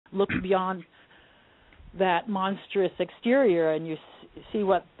look beyond that monstrous exterior and you see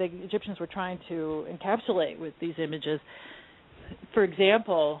what the Egyptians were trying to encapsulate with these images. For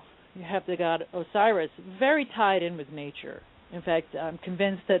example, you have the god Osiris, very tied in with nature. In fact, I'm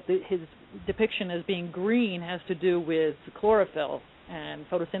convinced that his depiction as being green has to do with chlorophyll and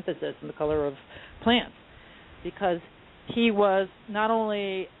photosynthesis and the color of plants, because he was not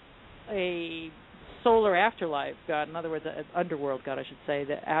only a solar afterlife god, in other words, an underworld god, I should say,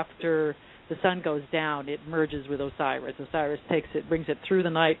 that after the sun goes down, it merges with Osiris. Osiris takes it, brings it through the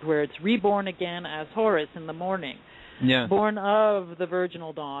night, where it's reborn again as Horus in the morning, born of the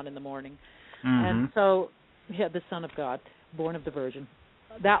virginal dawn in the morning. And so, the Son of God, born of the Virgin.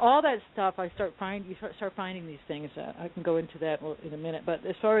 All that stuff, you start finding these things. I can go into that in a minute. But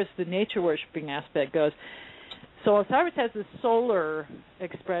as far as the nature worshipping aspect goes, so Osiris has this solar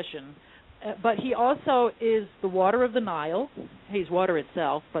expression, but he also is the water of the Nile. He's water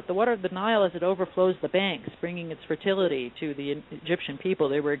itself, but the water of the Nile, as it overflows the banks, bringing its fertility to the Egyptian people.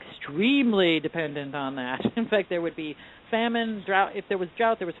 They were extremely dependent on that. In fact, there would be famine, drought. If there was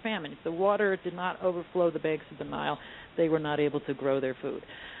drought, there was famine. If the water did not overflow the banks of the Nile, they were not able to grow their food.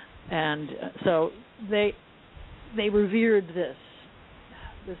 And so they revered this.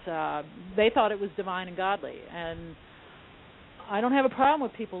 They thought it was divine and godly. And I don't have a problem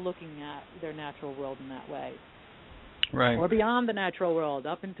with people looking at their natural world in that way. Right. Or beyond the natural world,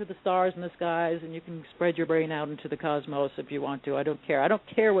 up into the stars and the skies, and you can spread your brain out into the cosmos if you want to. I don't care. I don't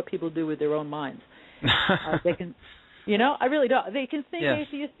care what people do with their own minds. They can, I really don't. They can think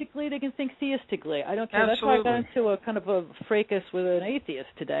atheistically. They can think theistically. I don't care. Absolutely. That's why I got into a kind of a fracas with an atheist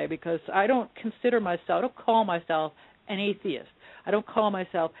today, because I don't call myself an atheist. I don't call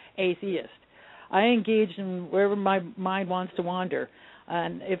myself atheist. I engage in wherever my mind wants to wander.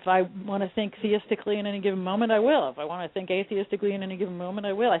 And if I want to think theistically in any given moment, I will. If I want to think atheistically in any given moment,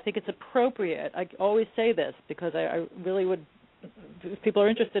 I will. I think it's appropriate. I always say this because I really would, if people are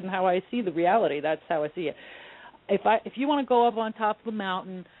interested in how I see the reality, that's how I see it. If you want to go up on top of a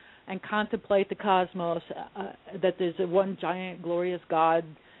mountain and contemplate the cosmos, that there's one giant glorious God,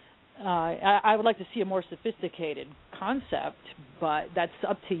 I would like to see a more sophisticated concept, but that's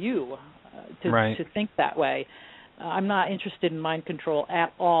up to you to think that way. I'm not interested in mind control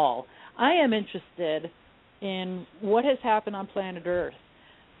at all. I am interested in what has happened on planet Earth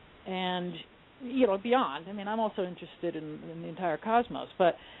and, beyond. I mean, I'm also interested in the entire cosmos.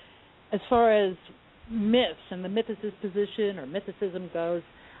 But as far as myths and the mythicist position or mythicism goes,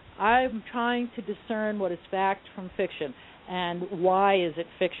 I'm trying to discern what is fact from fiction. And why is it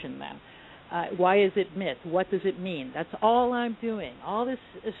fiction then? Why is it myth? What does it mean? That's all I'm doing. All this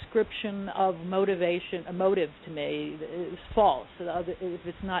ascription of motivation, a motive to me is false if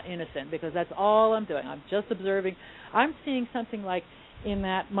it's not innocent, because that's all I'm doing. I'm just observing. I'm seeing something like in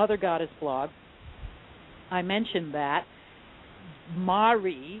that Mother Goddess blog, I mentioned that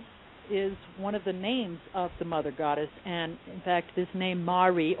Mari is one of the names of the Mother Goddess, and in fact this name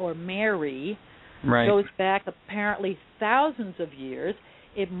Mari or Mary goes back apparently thousands of years.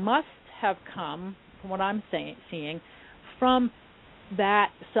 It must have come, from what I'm seeing, from that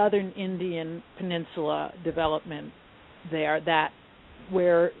southern Indian peninsula development there,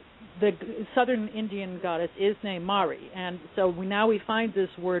 where the southern Indian goddess is named Mari. And so we find this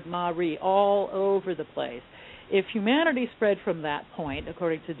word Mari all over the place. If humanity spread from that point,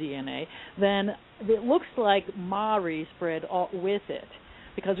 according to DNA, then it looks like Mari spread with it,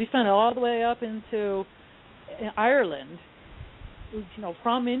 because we found it all the way up into Ireland,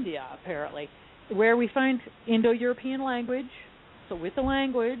 from India, apparently, where we find Indo-European language. So with the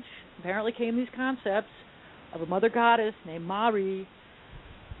language, apparently came these concepts of a mother goddess named Mari,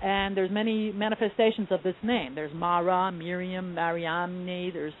 and there's many manifestations of this name. There's Mara, Miriam,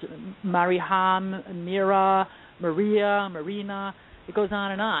 Mariamne, there's Mariham, Mira, Maria, Marina. It goes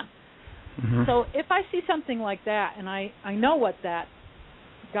on and on. Mm-hmm. So if I see something like that, and I know what that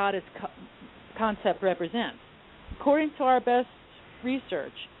goddess concept represents, according to our best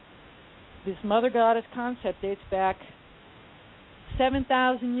research, this mother goddess concept dates back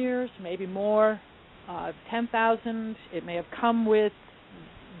 7,000 years, maybe more, 10,000. It may have come with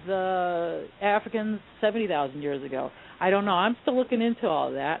the Africans 70,000 years ago. I don't know. I'm still looking into all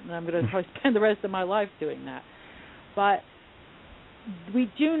of that, and I'm going to probably spend the rest of my life doing that. But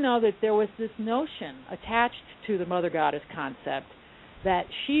we do know that there was this notion attached to the mother goddess concept that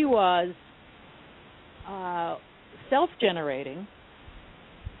she was self-generating,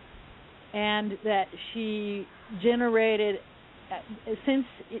 and that she generated, since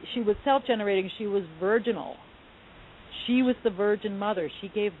she was self-generating, she was virginal. She was the Virgin Mother. She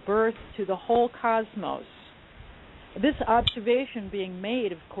gave birth to the whole cosmos. this observation being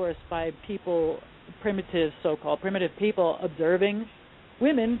made, of course, by people, primitive, so-called primitive people, observing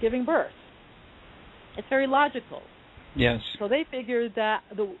women giving birth. It's very logical. Yes. So they figure that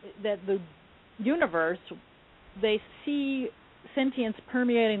the universe, they see sentience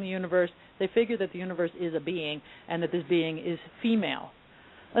permeating the universe. They figure that the universe is a being and that this being is female.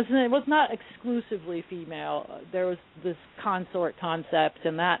 Listen, it was not exclusively female. There was this consort concept,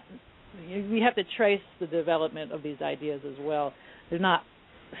 and that we have to trace the development of these ideas as well. They're not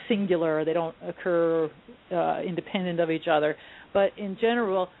singular. They don't occur independent of each other. But in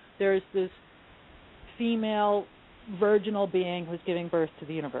general, there's this female virginal being who's giving birth to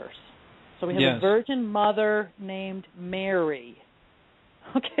the universe. So we have a virgin mother named Mary.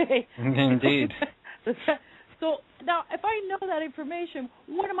 Okay? Indeed. So now, if I know that information,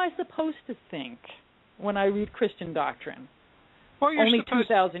 what am I supposed to think when I read Christian doctrine? Well, you're only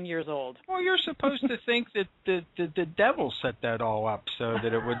 2,000 years old. Well, you're supposed to think that the devil set that all up so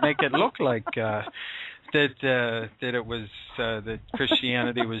that it would make it look like that it was that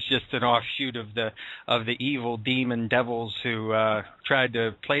Christianity was just an offshoot of the evil demon devils who tried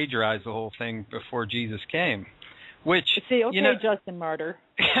to plagiarize the whole thing before Jesus came. Which, Justin Martyr.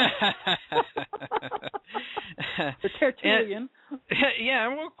 The Tertullian.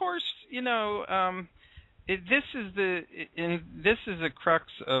 Well, of course, this is the crux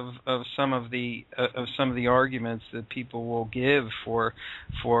of some of the arguments that people will give for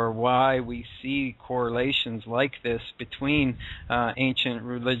why we see correlations like this between ancient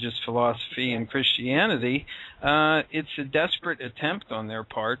religious philosophy and Christianity. It's a desperate attempt on their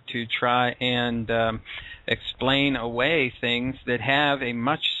part to try and explain away things that have a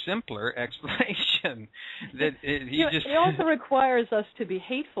much simpler explanation. It also requires us to be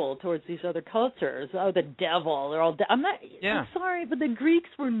hateful towards these other cultures. Oh, the devil! They're all. I'm sorry, but the Greeks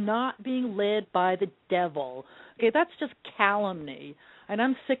were not being led by the devil. Okay, that's just calumny, and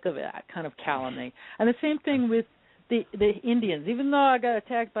I'm sick of that kind of calumny. And the same thing with the Indians. Even though I got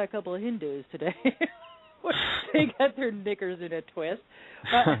attacked by a couple of Hindus today, they got their knickers in a twist.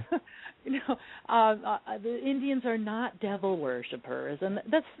 But, the Indians are not devil worshippers, and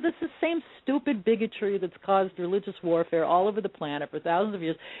that's the same stupid bigotry that's caused religious warfare all over the planet for thousands of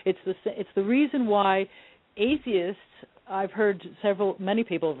years. It's the reason why atheists, I've heard many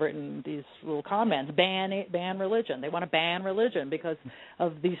people have written these little comments, ban religion. They want to ban religion because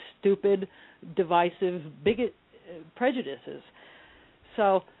of these stupid, divisive, prejudices.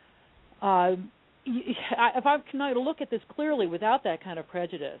 So, if I can look at this clearly without that kind of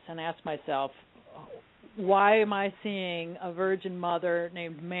prejudice and ask myself, why am I seeing a virgin mother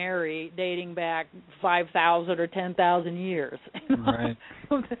named Mary dating back 5,000 or 10,000 years? Right.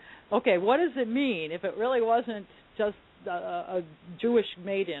 Okay, what does it mean if it really wasn't just a Jewish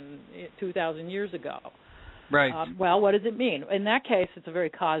maiden 2,000 years ago? Right. Well, what does it mean? In that case, it's a very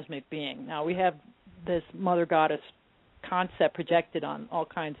cosmic being. Now, we have this mother goddess concept projected on all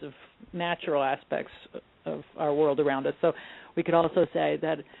kinds of natural aspects of our world around us. So we could also say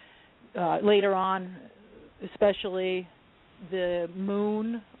that later on, especially, the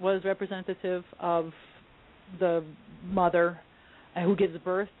moon was representative of the mother who gives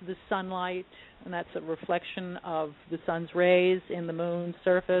birth to the sunlight, and that's a reflection of the sun's rays in the moon's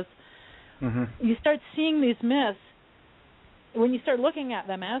surface. Mm-hmm. You start seeing these myths, when you start looking at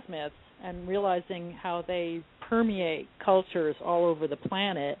them as myths and realizing how they permeate cultures all over the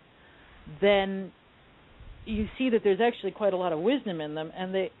planet, then you see that there's actually quite a lot of wisdom in them,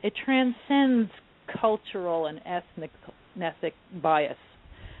 and it transcends cultural and ethnic bias,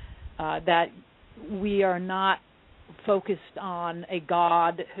 that we are not focused on a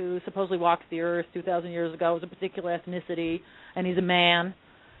god who supposedly walked the earth 2,000 years ago, was a particular ethnicity, and he's a man,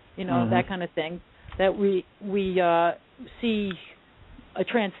 mm-hmm. that kind of thing, that we see a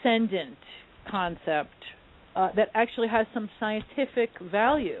transcendent concept that actually has some scientific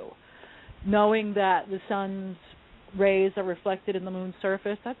value. Knowing that the sun's rays are reflected in the moon's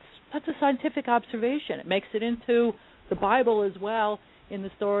surface, that's a scientific observation. It makes it into the Bible as well, in the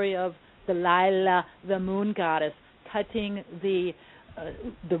story of Delilah, the moon goddess, cutting the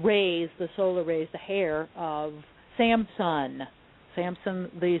rays, the solar rays, the hair of Samson,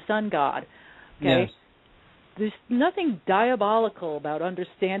 the sun god. Okay? Yes. There's nothing diabolical about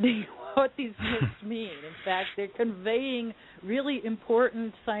understanding what these myths mean. In fact, they're conveying really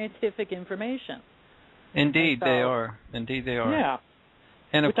important scientific information. Indeed, they are. Yeah.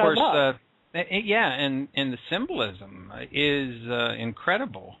 And of course, and the symbolism is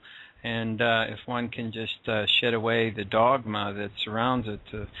incredible. And if one can just shed away the dogma that surrounds it,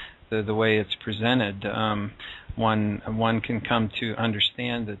 the way it's presented, one can come to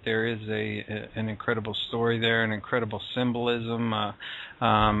understand that there is an incredible story there, an incredible symbolism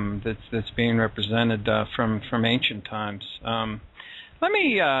that's being represented from ancient times. Let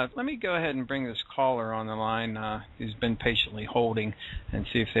me go ahead and bring this caller on the line who's been patiently holding and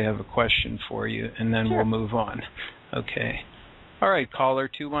see if they have a question for you, and then we'll move on. Okay. All right, caller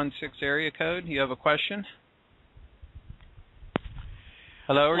 216 area code. You have a question?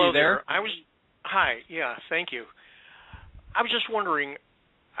 Hello, are you there? Hi. Yeah, thank you. I was just wondering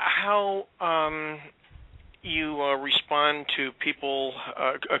how you respond to people,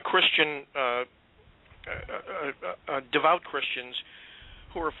 devout Christians,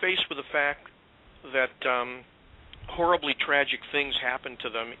 who are faced with the fact that horribly tragic things happen to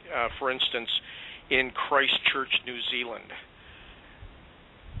them, for instance, in Christchurch, New Zealand.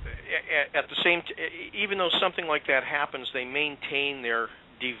 At the same even though something like that happens, they maintain their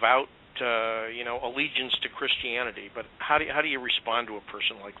devout allegiance to Christianity. But how do you respond to a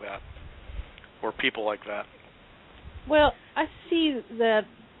person like that, or people like that? Well, I see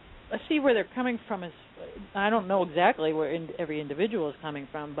where they're coming from. I don't know exactly where every individual is coming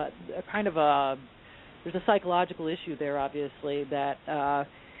from, but there's a psychological issue there, obviously, that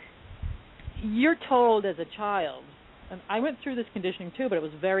you're told as a child. And I went through this conditioning too, but it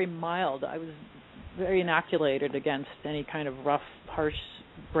was very mild. I was very inoculated against any kind of rough, harsh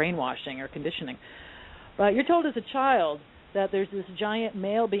brainwashing or conditioning. But you're told as a child that there's this giant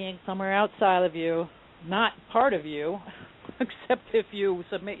male being somewhere outside of you, not part of you, except if you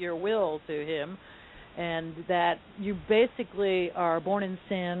submit your will to him, and that you basically are born in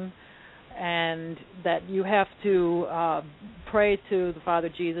sin, and that you have to pray to the Father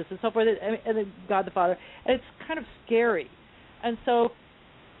Jesus and so forth, and God the Father. And it's kind of scary. And so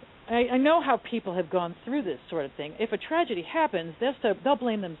I know how people have gone through this sort of thing. If a tragedy happens, they'll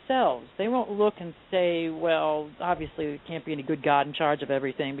blame themselves. They won't look and say, well, obviously there can't be any good God in charge of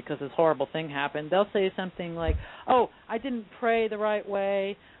everything because this horrible thing happened. They'll say something like, oh, I didn't pray the right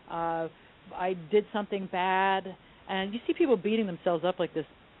way, I did something bad. And you see people beating themselves up like this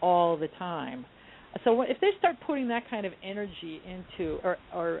all the time. So if they start putting that kind of energy into,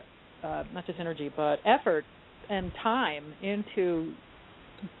 or not just energy, but effort and time into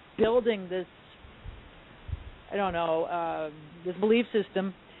building this, this belief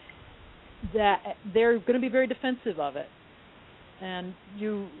system, that they're going to be very defensive of it. And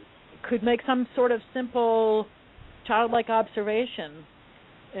you could make some sort of simple childlike observation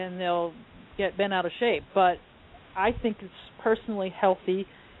and they'll get bent out of shape. But I think it's personally healthy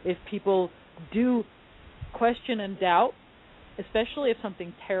if people do question and doubt, especially if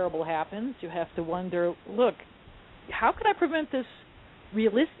something terrible happens. You have to wonder, look, how can I prevent this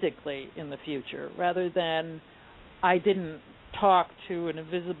realistically in the future, rather than I didn't talk to an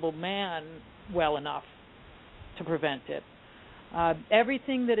invisible man well enough to prevent it.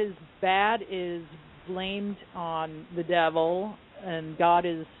 Everything that is bad is blamed on the devil, and God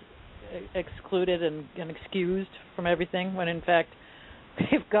is excluded and excused from everything, when in fact,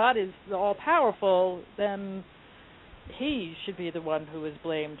 if God is all-powerful, then he should be the one who is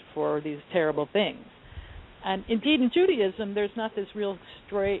blamed for these terrible things. And indeed, in Judaism, there's not this real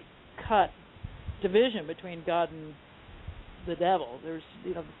straight-cut division between God and the devil. There's,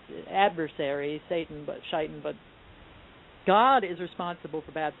 adversary, Satan, but God is responsible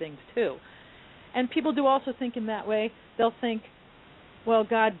for bad things too. And people do also think in that way. They'll think, well,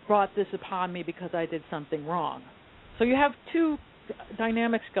 God brought this upon me because I did something wrong. So you have two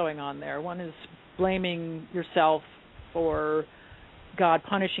dynamics going on there. One is blaming yourself for God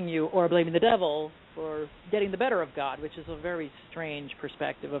punishing you, or blaming the devil for getting the better of God, which is a very strange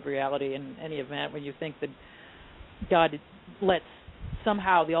perspective of reality in any event, when you think that God lets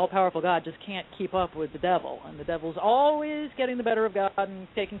somehow the all-powerful God just can't keep up with the devil, and the devil's always getting the better of God and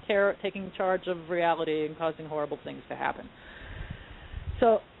taking charge of reality and causing horrible things to happen.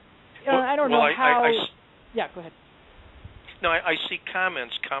 So, I don't know how... Yeah, go ahead. No, I see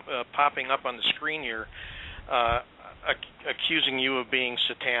comments popping up on the screen here accusing you of being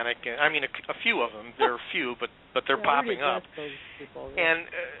satanic. I mean, a few of them. There are few, but they're popping up. People, yeah.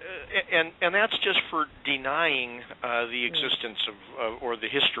 And that's just for denying the existence of or the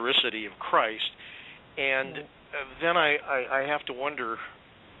historicity of Christ. And then I have to wonder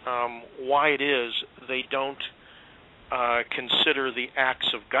why it is they don't consider the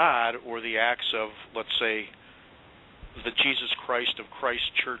acts of God or the acts of, let's say, the Jesus Christ of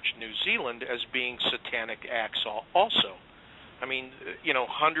Christchurch, New Zealand, as being satanic acts also. I mean,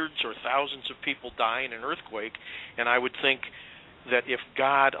 hundreds or thousands of people die in an earthquake, and I would think that if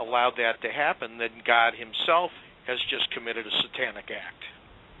God allowed that to happen, then God himself has just committed a satanic act.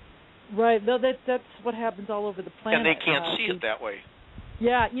 Right. No, that's what happens all over the planet. And they can't see it that way.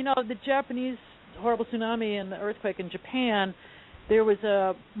 Yeah, the Japanese horrible tsunami and the earthquake in Japan, there was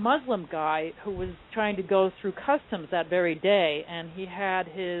a Muslim guy who was trying to go through customs that very day, and he had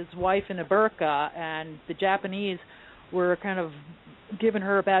his wife in a burqa, and the Japanese were kind of giving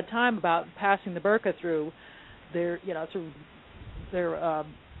her a bad time about passing the burqa through their, through their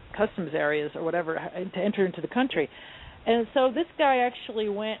customs areas or whatever to enter into the country. And so this guy actually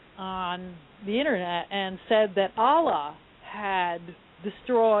went on the internet and said that Allah had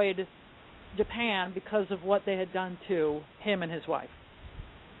destroyed Japan because of what they had done to him and his wife.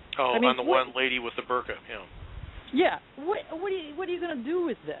 Oh, on the one lady with the burqa, Yeah. What are you going to do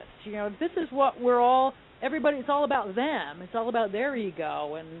with this? This is what everybody, it's all about them. It's all about their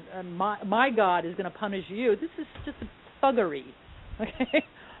ego, and my God is going to punish you. This is just thuggery. Okay?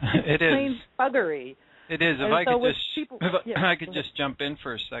 It is. Plain thuggery. It is. If I could just jump in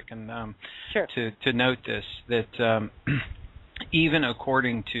for a second, sure. to note this, that even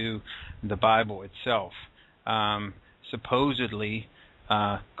according to the Bible itself, supposedly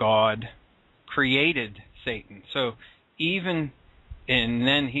God created Satan. So and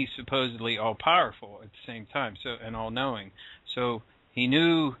then he's supposedly all-powerful at the same time, and all-knowing. So he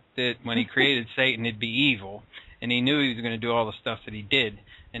knew that when he created Satan, it'd be evil, and he knew he was going to do all the stuff that he did,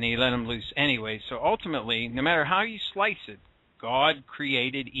 and he let him loose anyway. So ultimately, no matter how you slice it, God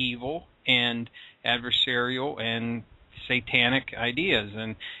created evil and adversarial and satanic ideas.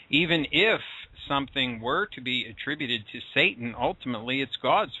 And even if something were to be attributed to Satan, ultimately it's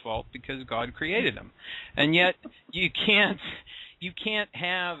God's fault because God created him. And yet you can't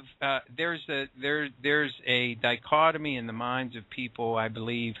have there's a dichotomy in the minds of people, I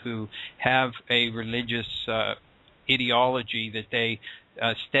believe, who have a religious ideology that they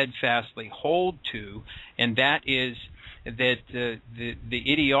steadfastly hold to, and that is that the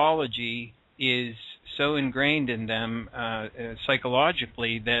ideology is so ingrained in them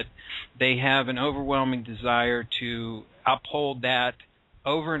psychologically that they have an overwhelming desire to uphold that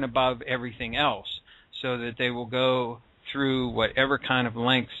over and above everything else, so that they will go through whatever kind of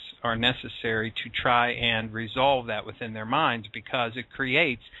lengths are necessary to try and resolve that within their minds, because it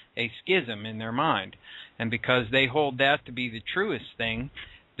creates a schism in their mind. And because they hold that to be the truest thing,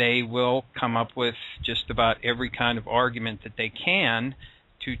 they will come up with just about every kind of argument that they can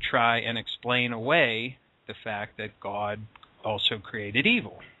to try and explain away the fact that God also created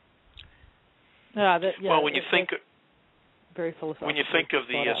evil. Well, when you think very philosophical. When you think of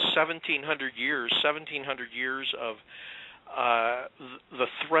the 1700 years of the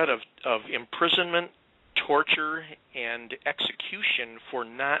threat of imprisonment, torture, and execution for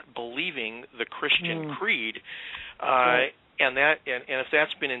not believing the Christian creed, and if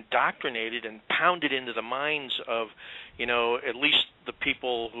that's been indoctrinated and pounded into the minds of, at least the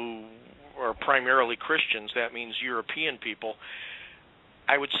people who are primarily Christians, that means European people,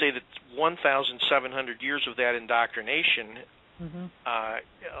 I would say that 1,700 years of that indoctrination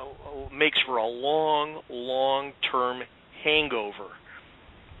makes for a long, long-term hangover.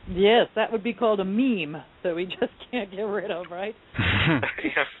 Yes, that would be called a meme that we just can't get rid of, right?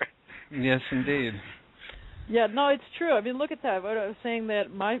 Yes, indeed. Yeah, no, it's true. I mean, look at that. I was saying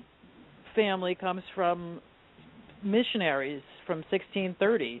that my family comes from missionaries from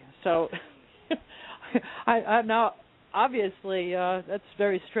 1630. So I now, obviously, that's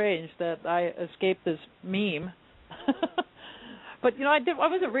very strange that I escaped this meme. But, I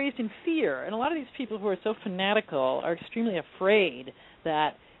wasn't raised in fear. And a lot of these people who are so fanatical are extremely afraid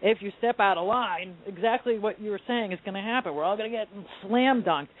that if you step out of line, exactly what you were saying is going to happen. We're all going to get slam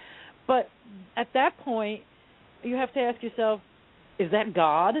dunked. But at that point, you have to ask yourself, is that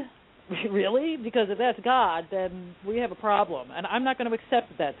God? Really? Because if that's God, then we have a problem. And I'm not going to accept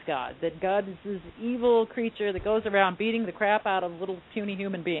that that's God, that God is this evil creature that goes around beating the crap out of little puny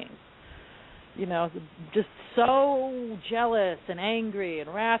human beings. Just so jealous and angry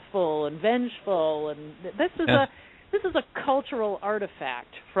and wrathful and vengeful. And this is a cultural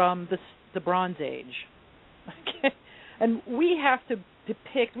artifact from the Bronze Age. Okay? And we have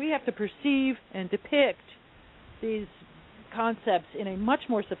to perceive and depict these concepts in a much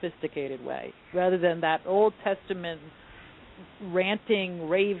more sophisticated way, rather than that Old Testament ranting,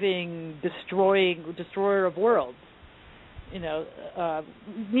 raving, destroyer of worlds.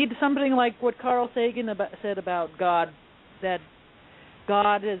 Need something like what Carl Sagan said about God, that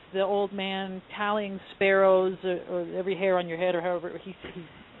God is the old man tallying sparrows or every hair on your head, or however he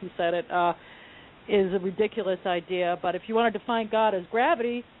said it, is a ridiculous idea. But if you want to define God as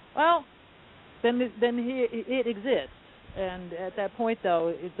gravity, well, then it exists. And at that point,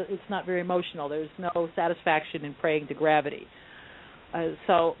 though, it's not very emotional. There's no satisfaction in praying to gravity.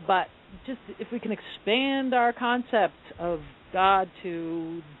 But just if we can expand our concept of God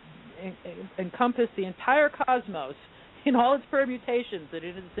to encompass the entire cosmos in all its permutations and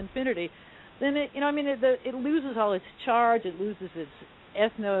in its infinity, then it loses all its charge, it loses its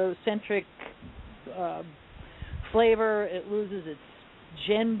ethnocentric flavor, it loses its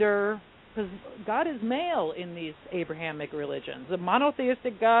gender, because God is male in these Abrahamic religions. The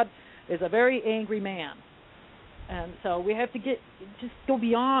monotheistic God is a very angry man. And so we have to just go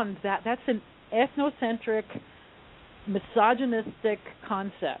beyond that. That's an ethnocentric, misogynistic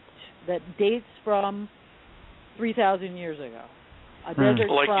concept that dates from 3,000 years ago. A desert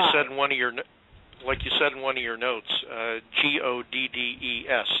like tribe. you said in one of your notes,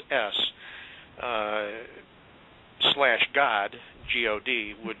 GODDESS /God, GOD,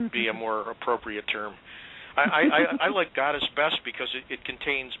 would be a more appropriate term. I like Goddess best because it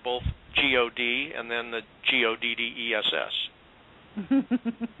contains both GOD and then the GODDESS.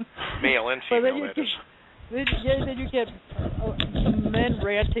 Male and female, that is. Then you get some men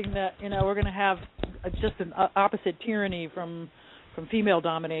ranting that we're going to have just an opposite tyranny from female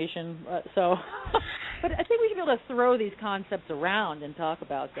domination. But I think we should be able to throw these concepts around and talk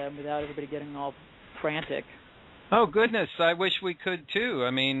about them without everybody getting all frantic. Oh goodness, I wish we could too.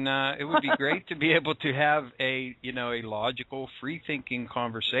 I mean, it would be great to be able to have a logical, free-thinking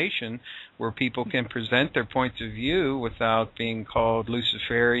conversation where people can present their points of view without being called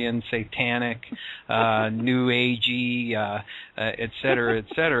Luciferian, satanic, New Agey, et cetera, et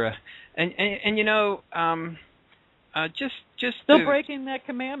cetera. And just still breaking that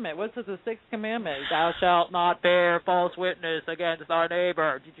commandment. What's the sixth commandment? Thou shalt not bear false witness against thy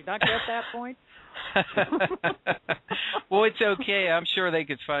neighbor. Did you not get that point? Well, it's okay. I'm sure they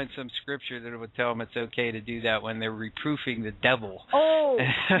could find some scripture that would tell them it's okay to do that when they're reproofing the devil. Oh,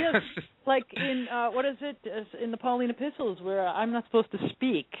 yes. Like in, what is it, in the Pauline epistles where I'm not supposed to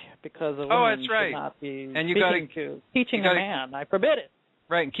speak because a woman should not be and teaching a man. I forbid it.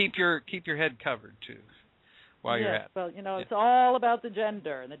 Right, and keep your head covered, too, while you're at it. Well, it's all about the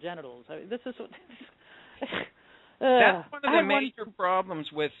gender and the genitals. I mean, this is what... That's one of the major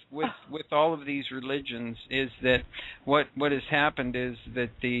problems with all of these religions is that what has happened is that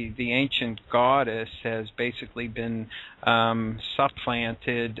the ancient goddess has basically been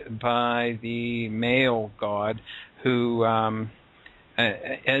supplanted by the male god who,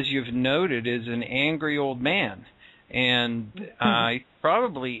 as you've noted, is an angry old man. And he's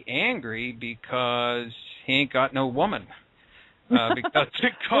probably angry because he ain't got no woman. Because the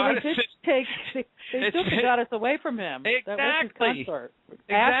goddess they took the goddess away from him. Exactly. That was his consort.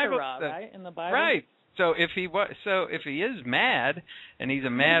 Acharya, right, in the Bible. Right. So if he is mad and he's a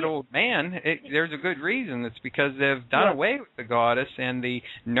mad old man, there's a good reason. It's because they've done away with the goddess and the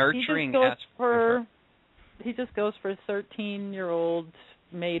nurturing aspect of her. He just goes for 13-year-old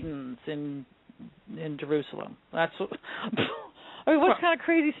maidens in Jerusalem. That's what. I mean, what kind of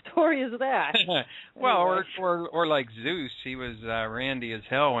crazy story is that? Well, anyway. or like Zeus, he was randy as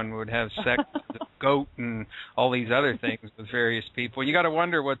hell and would have sex with a goat and all these other things with various people. You got to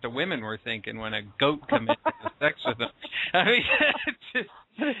wonder what the women were thinking when a goat come in to have sex with them. I mean, it's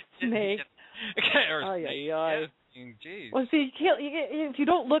just snake. Or snake. Yeah. Jeez. Well, see, if you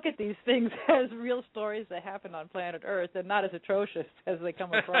don't look at these things as real stories that happen on planet Earth, they're not as atrocious as they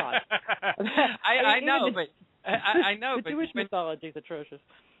come across. I know, but I know, the but Jewish mythology is atrocious.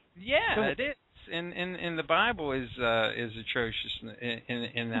 Yeah, it is, and the Bible is atrocious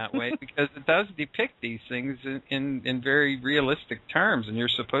in that way because it does depict these things in very realistic terms, and you're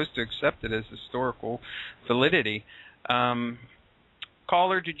supposed to accept it as historical validity.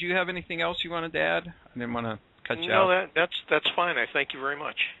 Caller, did you have anything else you wanted to add? I didn't want to cut you out. No, that's fine. I thank you very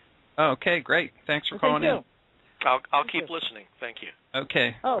much. Oh, okay, great. Thanks for calling in. I'll keep listening. Thank you.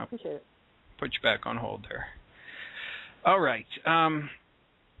 Okay. Oh, appreciate it. Put you back on hold there. All right.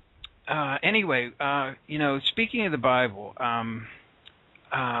 Anyway, speaking of the Bible,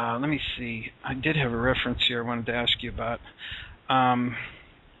 let me see. I did have a reference here I wanted to ask you about. The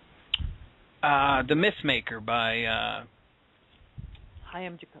Mythmaker by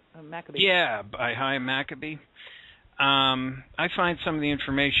Chaim Maccabee. Yeah, by Chaim Maccabee. I find some of the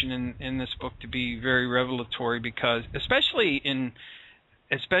information in this book to be very revelatory because, especially in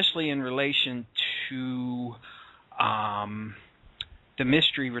relation to the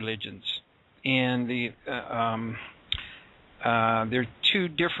mystery religions, and there are two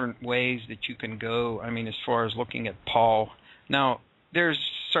different ways that you can go. I mean, as far as looking at Paul. Now, there's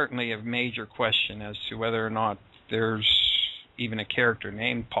certainly a major question as to whether or not there's even a character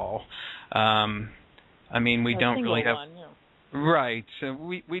named Paul. I mean, we don't really have... One, yeah. Right. So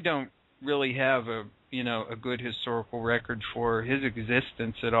we don't really have a good historical record for his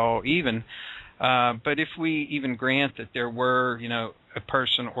existence at all, even. But if we even grant that there were, a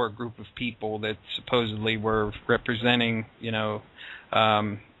person or a group of people that supposedly were representing,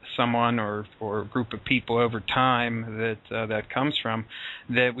 someone or a group of people over time that comes from,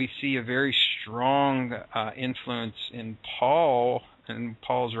 that we see a very strong influence in Paul and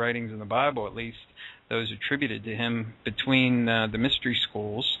Paul's writings in the Bible, at least those attributed to him, between the mystery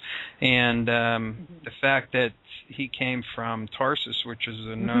schools and the fact that he came from Tarsus, which is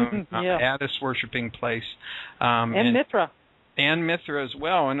a known Attis worshipping place, and Mithra. And Mithra as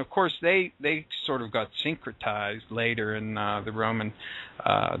well, and of course they sort of got syncretized later in the Roman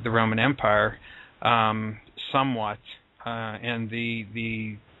Empire, somewhat, and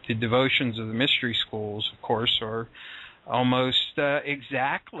the devotions of the mystery schools, of course, are almost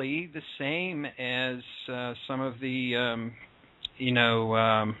exactly the same as some of the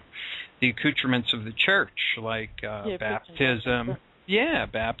the accoutrements of the church, like baptism,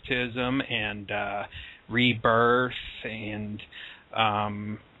 baptism and rebirth and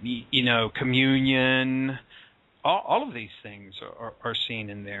communion. All of these things are seen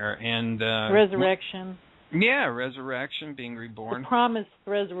in there, and resurrection. Resurrection, being reborn. The promised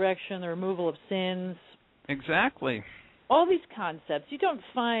resurrection, the removal of sins. Exactly. All these concepts, you don't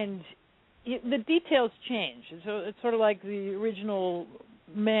find, the details change. So it's sort of like the original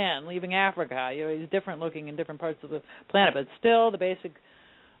man leaving Africa. He's different looking in different parts of the planet, but still the basic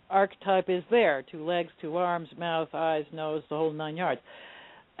archetype is there: 2 legs, 2 arms, mouth, eyes, nose, the whole 9 yards.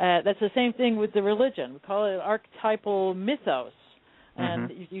 That's the same thing with the religion. We call it archetypal mythos,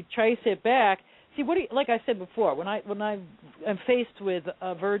 and you trace it back. See, like I said before, when I am faced with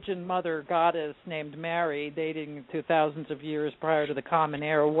a virgin mother goddess named Mary, dating to thousands of years prior to the Common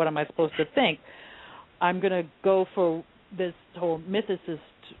Era, what am I supposed to think? I'm going to go for this whole mythicist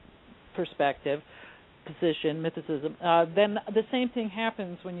position, mythicism. Then the same thing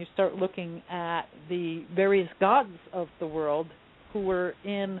happens when you start looking at the various gods of the world who were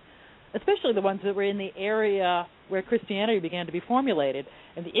in, especially the ones that were in the area where Christianity began to be formulated,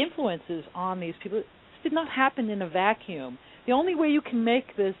 and the influences on these people. This did not happen in a vacuum. The only way you can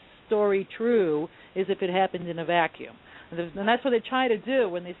make this story true is if it happened in a vacuum. And that's what they try to do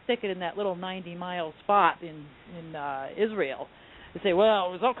when they stick it in that little 90-mile spot in Israel. They say, well,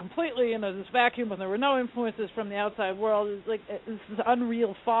 it was all completely in this vacuum and there were no influences from the outside world. It's like this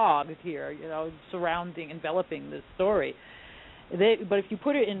unreal fog here, enveloping this story. But if you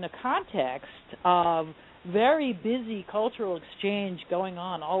put it in the context of very busy cultural exchange going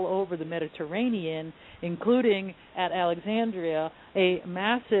on all over the Mediterranean, including at Alexandria, a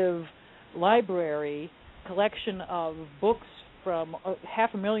massive library collection of books from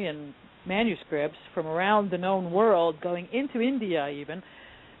 500,000 manuscripts from around the known world, going into India even,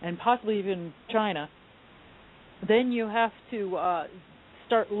 and possibly even China, then you have to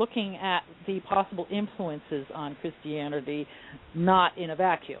start looking at the possible influences on Christianity, not in a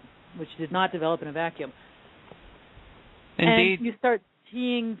vacuum, which did not develop in a vacuum. Indeed. And you start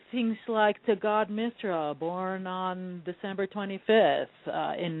seeing things like the god Mithra, born on December 25th.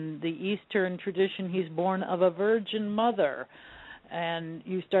 In the Eastern tradition, he's born of a virgin mother. And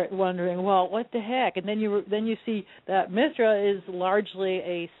you start wondering, well, what the heck? And then you see that Mithra is largely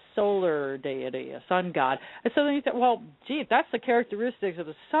a solar deity, a sun god. And so then you think, well, gee, if that's the characteristics of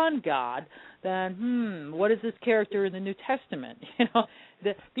a sun god, then what is this character in the New Testament?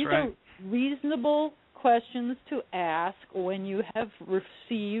 These are reasonable questions to ask when you have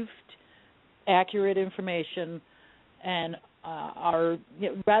received accurate information and are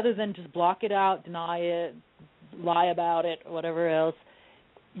rather than just block it out, deny it, lie about it, whatever else.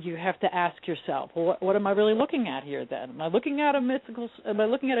 You have to ask yourself, well, what am I really looking at here then? Am I looking at a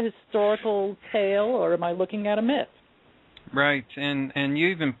historical tale, or am I looking at a myth? Right, and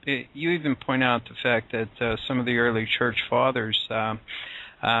you even point out the fact that some of the early church fathers,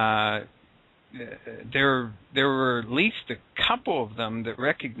 there were at least a couple of them that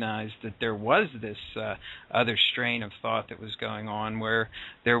recognized that there was this other strain of thought that was going on, where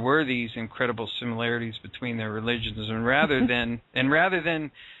there were these incredible similarities between their religions, and rather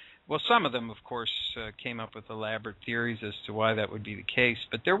than well, some of them, of course, came up with elaborate theories as to why that would be the case,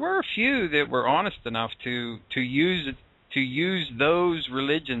 but there were a few that were honest enough to use those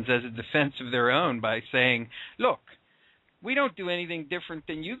religions as a defense of their own by saying, look, we don't do anything different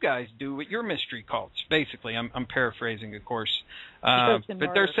than you guys do with your mystery cults. Basically, I'm paraphrasing, of course.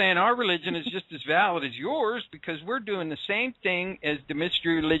 But they're saying our religion is just as valid as yours because we're doing the same thing as the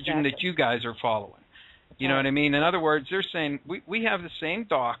mystery religion that you guys are following. You know what I mean? In other words, they're saying we have the same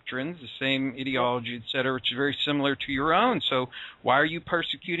doctrines, the same ideology, et cetera, which is very similar to your own. So why are you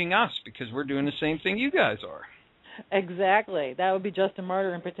persecuting us? Because we're doing the same thing you guys are. Exactly. That would be Justin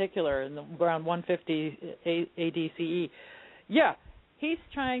Martyr in particular, around 150 AD CE. Yeah, he's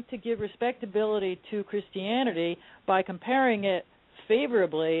trying to give respectability to Christianity by comparing it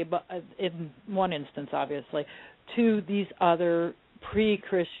favorably, but in one instance, obviously, to these other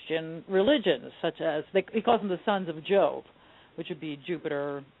pre-Christian religions, such as, he calls them the sons of Jove, which would be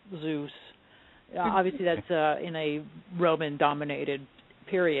Jupiter, Zeus. Obviously, that's in a Roman-dominated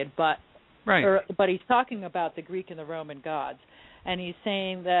period, but but he's talking about the Greek and the Roman gods. And he's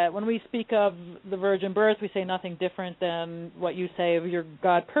saying that when we speak of the virgin birth, we say nothing different than what you say of your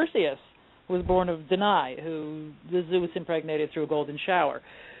god Perseus, who was born of Danae, who the Zeus impregnated through a golden shower.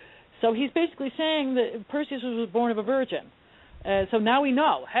 So he's basically saying that Perseus was born of a virgin. So now we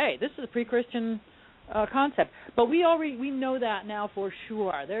know, hey, this is a pre-Christian concept. But we know that now for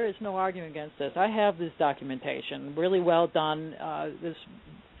sure. There is no arguing against this. I have this documentation, really well done, this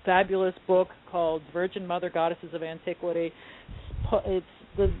fabulous book called Virgin Mother Goddesses of Antiquity. It's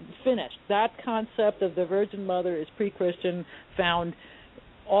finished. That concept of the Virgin Mother is pre-Christian, found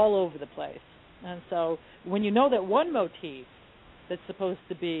all over the place. And so when you know that one motif that's supposed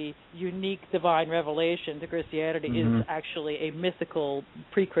to be unique divine revelation to Christianity is actually a mythical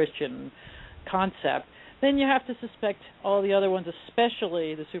pre-Christian concept, then you have to suspect all the other ones,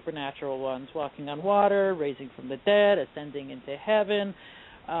 especially the supernatural ones, walking on water, raising from the dead, ascending into heaven,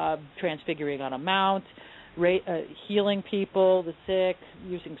 transfiguring on a mount, healing people, the sick,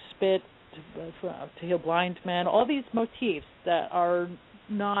 using spit to heal blind men, all these motifs that are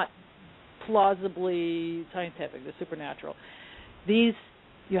not plausibly scientific, the supernatural. These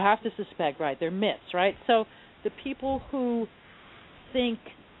you have to suspect, right? They're myths, right? So the people who think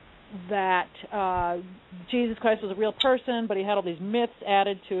that Jesus Christ was a real person, but he had all these myths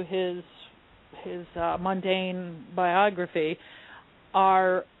added to his mundane biography,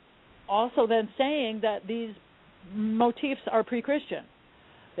 are also then saying that these motifs are pre-Christian.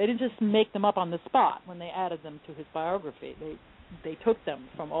 They didn't just make them up on the spot when they added them to his biography. They took them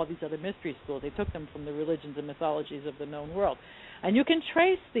from all these other mystery schools. They took them from the religions and mythologies of the known world. And you can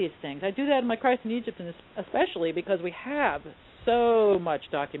trace these things. I do that in my Christ in Egypt, and especially because we have so much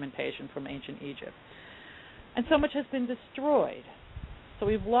documentation from ancient Egypt. And so much has been destroyed. So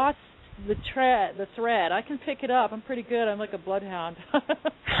we've lost the thread. I can pick it up. I'm pretty good. I'm like a bloodhound.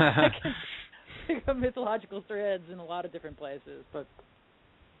 I can pick up mythological threads in a lot of different places. But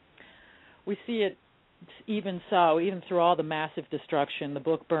we see it even through all the massive destruction, the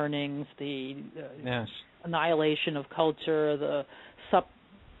book burnings, the annihilation of culture, the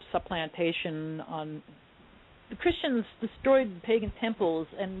supplantation on... The Christians destroyed pagan temples,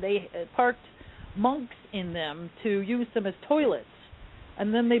 and they parked monks in them to use them as toilets.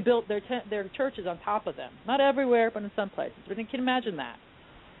 And then they built their churches on top of them. Not everywhere, but in some places. But you can imagine that.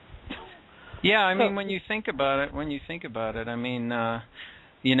 Yeah, I mean, when you think about it, I mean,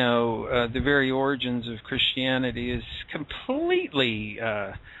 the very origins of Christianity is completely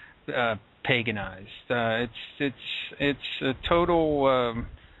paganized. It's a total.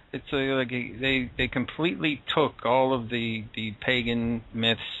 They completely took all of the pagan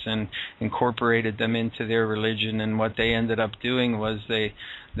myths and incorporated them into their religion, and what they ended up doing was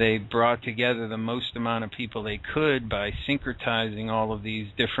they brought together the most amount of people they could by syncretizing all of these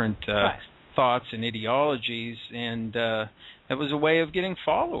different thoughts and ideologies, and it was a way of getting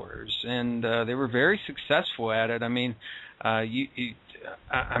followers, and they were very successful at it. I mean, the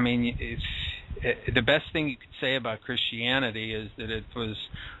best thing you could say about Christianity is that it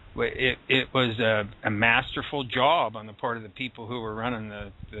was a masterful job on the part of the people who were running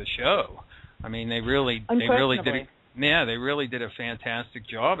the show. I mean, they really did a fantastic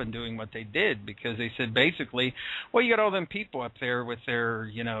job in doing what they did, because they said basically, well, you got all them people up there with their,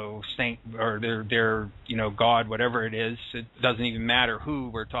 saint or their God, whatever it is. It doesn't even matter who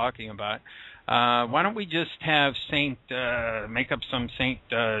we're talking about. Why don't we just have make up some Saint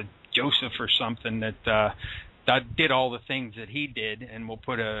Joseph or something that did all the things that he did, and we'll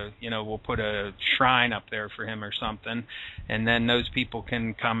put a shrine up there for him or something, and then those people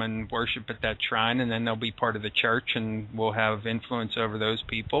can come and worship at that shrine, and then they'll be part of the church, and we'll have influence over those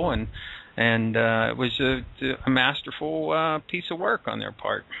people, and it was a masterful piece of work on their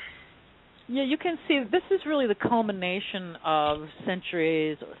part. Yeah, you can see this is really the culmination of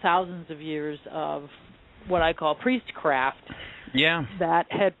centuries, thousands of years of what I call priestcraft. Yeah.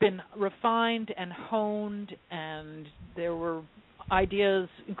 That had been refined and honed, and there were ideas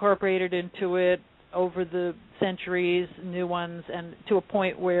incorporated into it over the centuries, new ones, and to a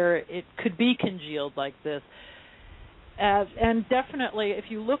point where it could be congealed like this. And definitely, if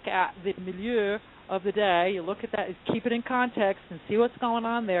you look at the milieu of the day, you look at that, keep it in context, and see what's going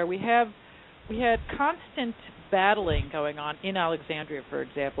on there. We had constant battling going on in Alexandria, for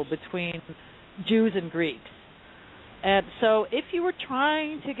example, between Jews and Greeks. And so if you were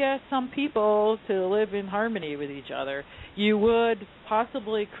trying to get some people to live in harmony with each other, you would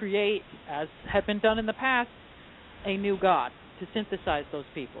possibly create, as had been done in the past, a new god to synthesize those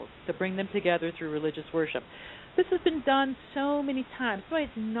people, to bring them together through religious worship. This has been done so many times. So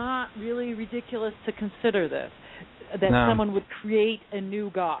it's not really ridiculous to consider this, that someone would create a new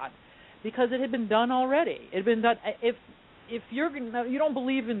god, because it had been done already. It had been done. If you don't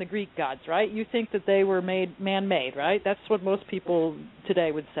believe in the Greek gods, right? You think that they were man-made, right? That's what most people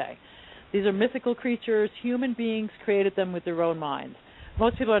today would say. These are mythical creatures. Human beings created them with their own minds.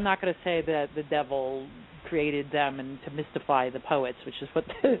 Most people are not going to say that the devil created them and to mystify the poets, which is what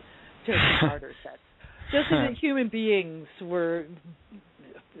Joseph Carter said. Just that human beings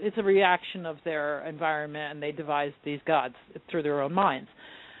it's a reaction of their environment, and they devised these gods through their own minds.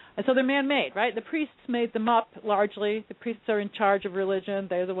 And so they're man-made, right? The priests made them up largely. The priests are in charge of religion.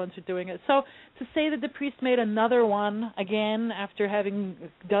 They're the ones who are doing it. So to say that the priest made another one again after having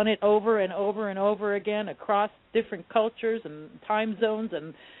done it over and over and over again across different cultures and time zones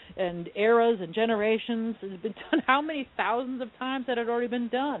and eras and generations has been done how many thousands of times that had already been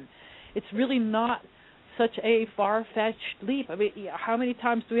done? It's really not such a far-fetched leap. I mean, how many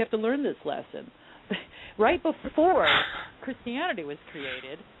times do we have to learn this lesson? Right before Christianity was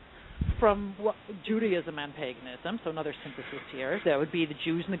created, from Judaism and paganism, so another synthesis here. That would be the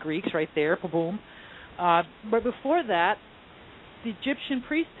Jews and the Greeks right there, boom. But before that, the Egyptian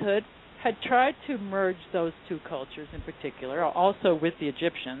priesthood had tried to merge those two cultures in particular, also with the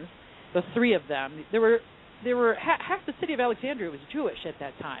Egyptians, the three of them. There were half the city of Alexandria was Jewish at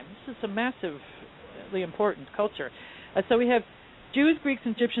that time. This is a massively important culture. So we have Jews, Greeks,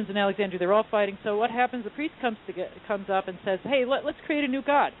 and Egyptians in Alexandria. They're all fighting. So what happens? The priest comes up and says, "Hey, let's create a new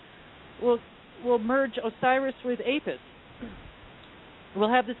god. We'll merge Osiris with Apis. We'll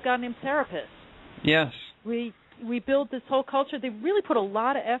have this god named Serapis." Yes. We build this whole culture. They really put a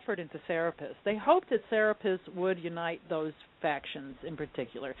lot of effort into Serapis. They hoped that Serapis would unite those factions in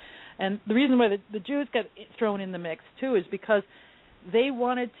particular. And the reason why the Jews got thrown in the mix, too, is because they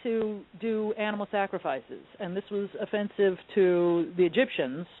wanted to do animal sacrifices. And this was offensive to the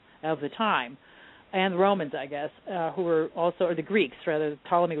Egyptians of the time, and the Romans, I guess, who were also, or the Greeks, rather.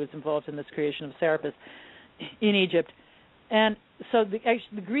 Ptolemy was involved in this creation of Serapis in Egypt. And so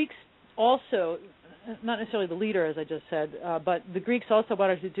the Greeks also, not necessarily the leader, as I just said, but the Greeks also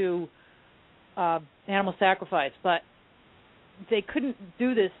wanted to do animal sacrifice, but they couldn't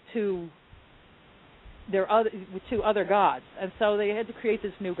do this to other gods, and so they had to create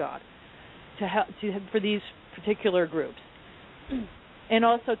this new god for these particular groups. And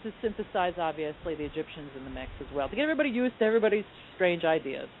also to synthesize, obviously, the Egyptians in the mix as well, to get everybody used to everybody's strange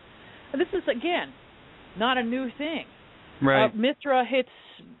ideas. And this is, again, not a new thing. Right. Mithra hits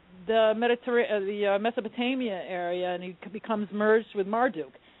the Mesopotamia area, and he becomes merged with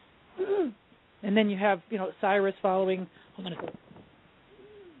Marduk. And then you have, Cyrus following. Hold on a second.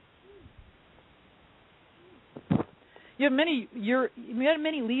 You had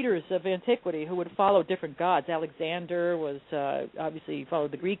many leaders of antiquity who would follow different gods. Alexander was obviously he followed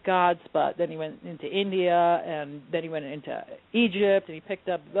the Greek gods, but then he went into India, and then he went into Egypt, and he picked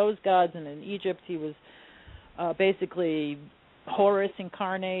up those gods. And in Egypt, he was basically Horus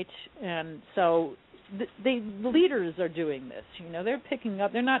incarnate. And so the leaders are doing this. They're picking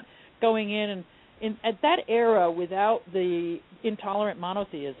up. They're not going in at that era without the intolerant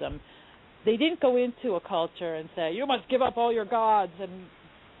monotheism. They didn't go into a culture and say, you must give up all your gods and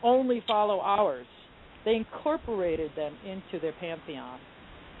only follow ours. They incorporated them into their pantheon.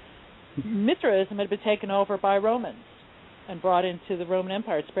 Mithraism had been taken over by Romans and brought into the Roman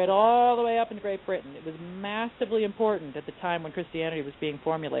Empire. It spread all the way up into Great Britain. It was massively important at the time when Christianity was being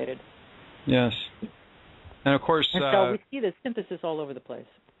formulated. Yes. And, of course... And so we see this synthesis all over the place.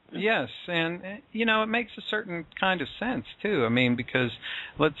 Yes, and it makes a certain kind of sense too. I mean, because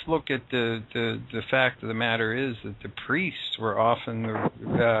let's look at the fact of the matter is that the priests were often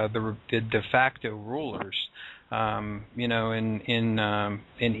the de facto rulers. In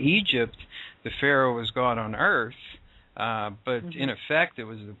Egypt, the pharaoh was God on earth, but in effect, it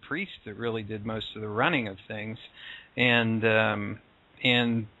was the priest that really did most of the running of things, and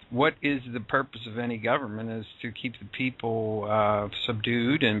what is the purpose of any government is to keep the people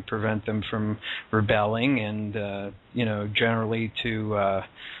subdued and prevent them from rebelling, and generally to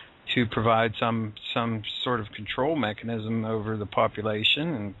provide some sort of control mechanism over the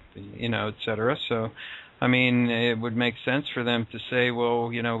population, and et cetera. So, I mean, it would make sense for them to say, well,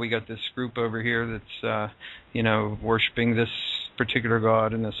 we got this group over here that's worshiping this particular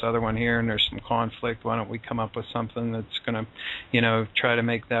god and this other one here, and there's some conflict. Why don't we come up with something that's going to try to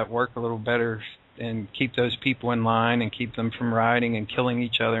make that work a little better and keep those people in line and keep them from rioting and killing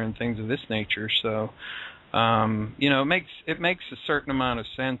each other and things of this nature. So it makes a certain amount of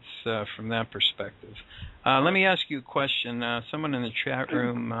sense from that perspective. Let me ask you a question. Someone in the chat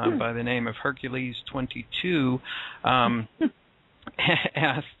room by the name of Hercules22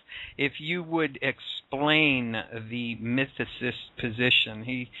 asked if you would explain the mythicist position.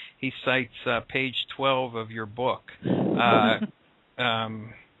 He cites page 12 of your book.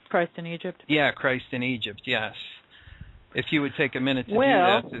 Christ in Egypt? Yeah, Christ in Egypt, yes. If you would take a minute to do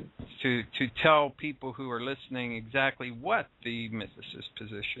that, to tell people who are listening exactly what the mythicist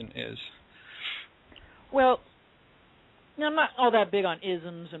position is. Well, I'm not all that big on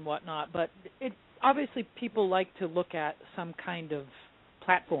isms and whatnot, but obviously people like to look at some kind of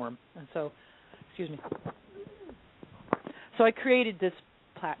platform, and so, So I created this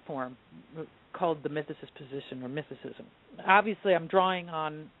platform called the Mythicist position, or mythicism. Obviously, I'm drawing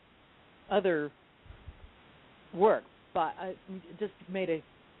on other work, but I just made a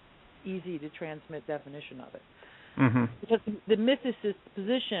easy to transmit definition of it. Mm-hmm. Because the mythicist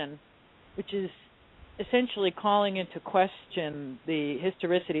position, which is essentially calling into question the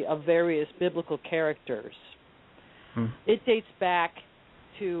historicity of various biblical characters, it dates back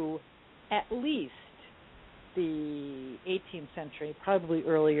to at least the 18th century, probably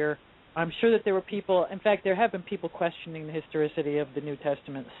earlier. I'm sure that there were people, in fact, there have been people questioning the historicity of the New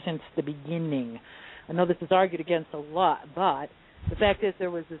Testament since the beginning. I know this is argued against a lot, but the fact is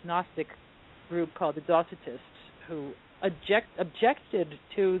there was this Gnostic group called the Docetists who objected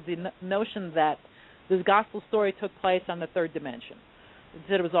to the notion that this gospel story took place on the third dimension. They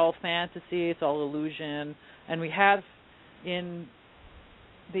said it was all fantasy, it's all illusion, and we have in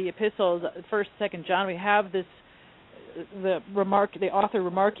the epistles, 1st, 2nd John, we have this the author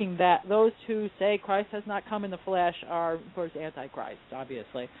remarking that those who say Christ has not come in the flesh are, of course, antichrist,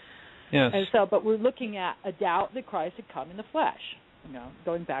 obviously. Yes. And so, but we're looking at a doubt that Christ had come in the flesh,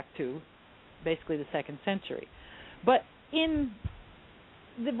 going back to basically the 2nd century. But in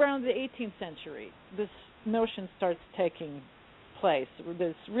around the 18th century, this notion starts taking place.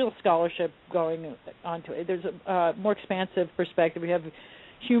 There's real scholarship going on to it. There's a more expansive perspective. We have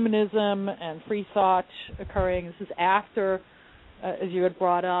humanism and free thought occurring. This is after, as you had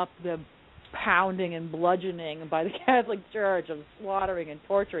brought up, the pounding and bludgeoning by the Catholic Church of slaughtering and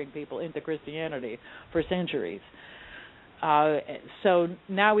torturing people into Christianity for centuries. So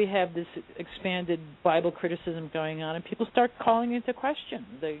now we have this expanded Bible criticism going on, and people start calling into question,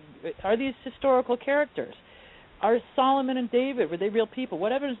 are these historical characters? Are Solomon and David, were they real people?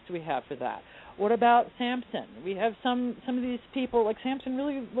 What evidence do we have for that? What about Samson? We have some of these people, like Samson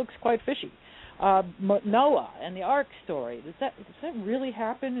really looks quite fishy. Noah and the Ark story, does that really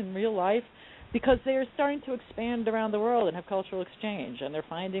happen in real life? Because they are starting to expand around the world and have cultural exchange, and they're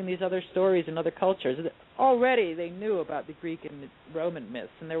finding these other stories in other cultures. Already they knew about the Greek and the Roman myths,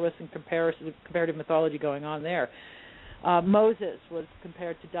 and there was some comparative mythology going on there. Moses was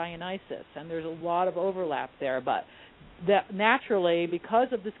compared to Dionysus, and there's a lot of overlap there. But that naturally, because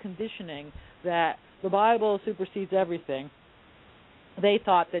of this conditioning that the Bible supersedes everything, they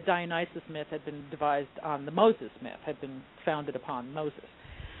thought that Dionysus myth had been devised on the Moses myth, had been founded upon Moses,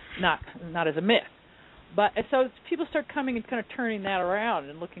 not as a myth. But so people start coming and kind of turning that around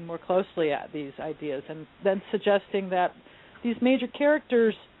and looking more closely at these ideas, and then suggesting that these major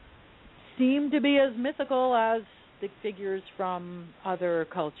characters seem to be as mythical as the figures from other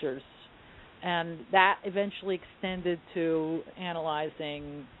cultures. And that eventually extended to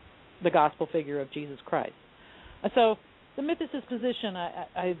analyzing the gospel figure of Jesus Christ. And so the mythicist position,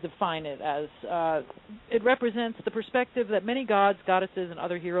 I define it as, it represents the perspective that many gods, goddesses, and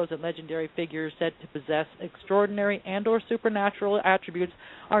other heroes and legendary figures said to possess extraordinary and or supernatural attributes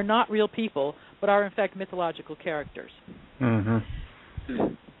are not real people, but are in fact mythological characters. Mm-hmm.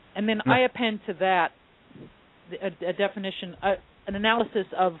 And then I append to that a definition, an analysis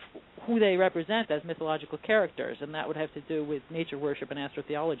of who they represent as mythological characters, and that would have to do with nature worship and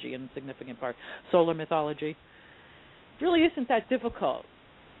astrotheology in significant part, solar mythology. It really isn't that difficult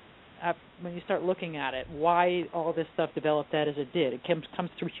when you start looking at it, why all this stuff developed as it did. It comes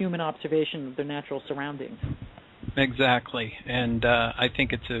through human observation of their natural surroundings. Exactly, and I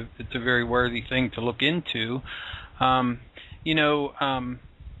think it's a very worthy thing to look into.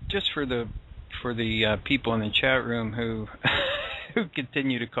 Just for the people in the chat room who who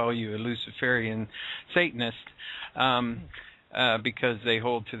continue to call you a Luciferian Satanist because they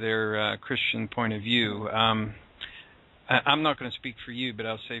hold to their Christian point of view. I'm not going to speak for you, but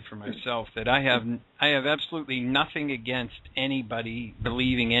I'll say for myself that I have absolutely nothing against anybody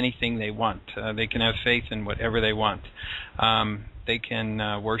believing anything they want. They can have faith in whatever they want. They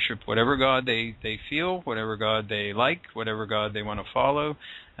can worship whatever God they feel, whatever God they like, whatever God they want to follow,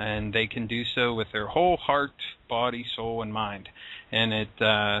 and they can do so with their whole heart, body, soul, and mind. And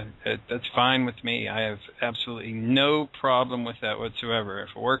that's fine with me. I have absolutely no problem with that whatsoever. If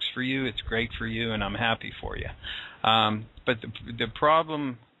it works for you, it's great for you, and I'm happy for you. But the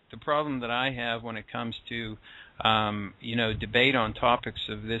problem that I have when it comes to debate on topics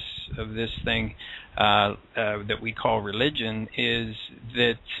of this thing that we call religion is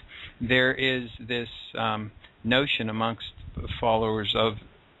that there is this notion amongst followers of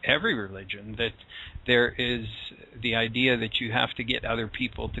every religion that there is the idea that you have to get other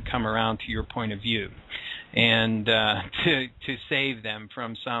people to come around to your point of view and to save them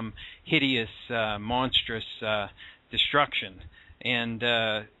from some hideous, monstrous destruction, and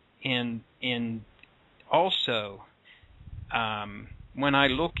also when I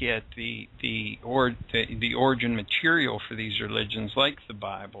look at the origin material for these religions, like the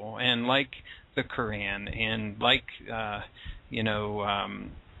Bible and like the Quran and like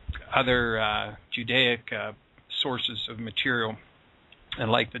other Judaic sources of material,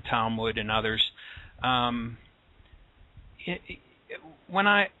 and like the Talmud and others. When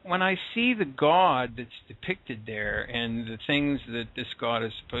I see the God that's depicted there and the things that this God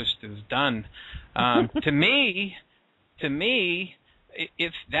is supposed to have done, to me,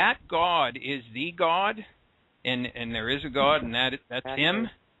 if that God is the God, and there is a God, and that's Him,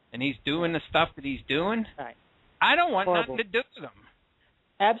 and He's doing the stuff that He's doing, right. I don't want Horrible. nothing to do with Him.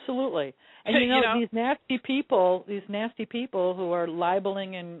 Absolutely. And these nasty people who are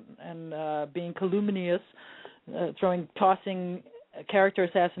libeling and being calumnious, tossing character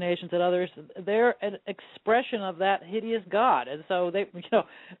assassinations at others, they're an expression of that hideous God. And so they,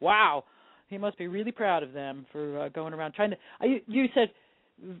 wow, he must be really proud of them for going around trying to. You said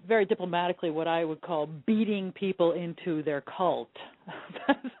very diplomatically what I would call beating people into their cult.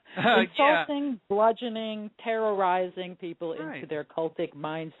 Insulting, bludgeoning, terrorizing people into their cultic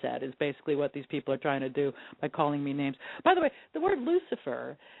mindset is basically what these people are trying to do by calling me names. By the way, the word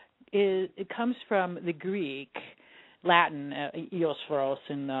Lucifer it comes from the Greek, Latin, Eosphoros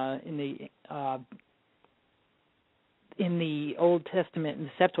in the Old Testament in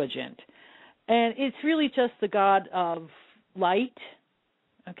the Septuagint, and it's really just the god of light.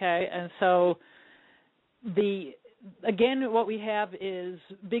 Okay, and so what we have is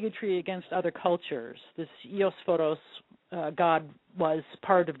bigotry against other cultures. This Eosphoros god was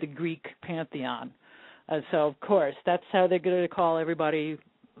part of the Greek pantheon, so of course that's how they're going to call everybody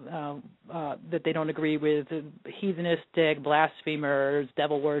that they don't agree with: heathenistic, blasphemers,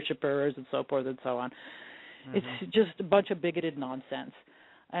 devil worshippers, and so forth and so on. Mm-hmm. It's just a bunch of bigoted nonsense.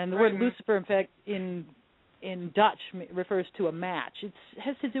 And the word Lucifer, in fact, in Dutch refers to a match. It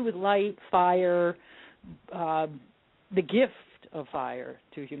has to do with light, fire, the gift of fire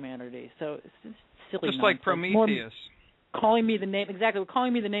to humanity. So it's silly just nonsense. like Prometheus. Calling me the name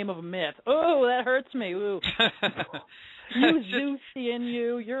of a myth. Oh, that hurts me. Ooh. You Zeusian,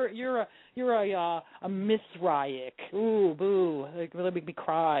 you're a Mithraik. Ooh, boo! It really make me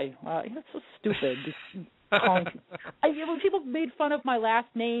cry. That's so stupid. People made fun of my last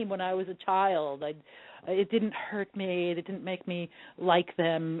name when I was a child. It didn't hurt me. It didn't make me like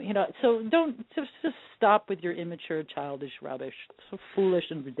them. So don't just stop with your immature, childish rubbish. It's so foolish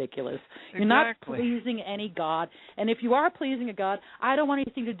and ridiculous. Exactly. You're not pleasing any God, and if you are pleasing a God, I don't want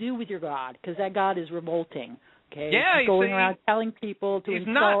anything to do with your God because that God is revolting. Okay, yeah, going around telling people to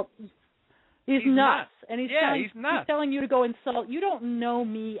insult. He's nuts. And he's telling you to go insult. You don't know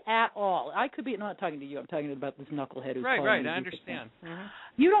me at all. I could be not talking to you. I'm talking about this knucklehead who's calling me. I understand. Mm-hmm.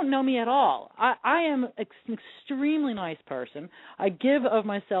 You don't know me at all. I am an extremely nice person. I give of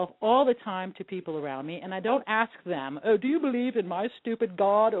myself all the time to people around me, and I don't ask them, "Oh, do you believe in my stupid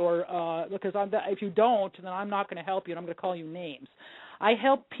God?" Or because if you don't, then I'm not going to help you, and I'm going to call you names. I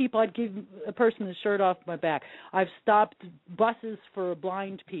help people. I'd give a person the shirt off my back. I've stopped buses for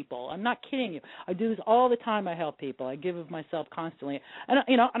blind people. I'm not kidding you. I do this all the time. I help people. I give of myself constantly, and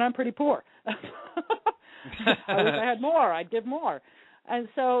and I'm pretty poor. I wish I had more. I'd give more. And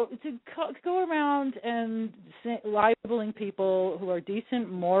so to go around and libeling people who are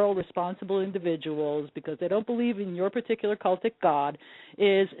decent, moral, responsible individuals because they don't believe in your particular cultic God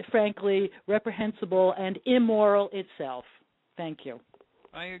is, frankly, reprehensible and immoral itself. Thank you.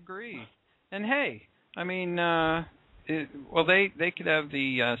 I agree. And hey, I mean, they could have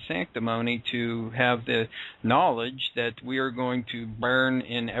the sanctimony to have the knowledge that we are going to burn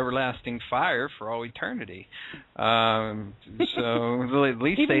in everlasting fire for all eternity. So at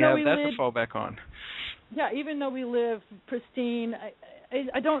least they have that to fall back on. Yeah, even though we live pristine,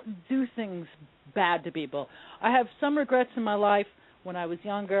 I don't do things bad to people. I have some regrets in my life. When I was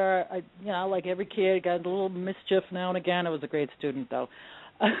younger, like every kid, got a little mischief now and again. I was a great student, though.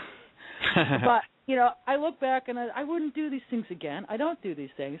 But, I look back and I wouldn't do these things again. I don't do these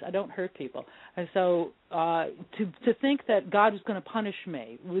things. I don't hurt people. And so to think that God was going to punish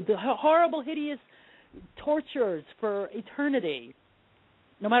me with the horrible, hideous tortures for eternity,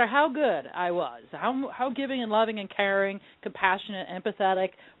 no matter how good I was, how giving and loving and caring, compassionate, empathetic,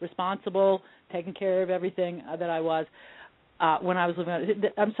 responsible, taking care of everything that I was, when I was living,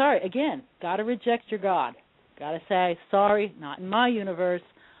 I'm sorry, again, got to reject your God. Got to say, sorry, not in my universe.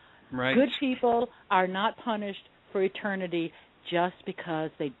 Right. Good people are not punished for eternity just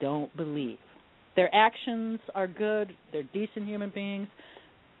because they don't believe. Their actions are good. They're decent human beings.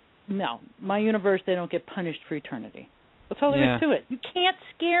 No, my universe, they don't get punished for eternity. That's all there is to it. You can't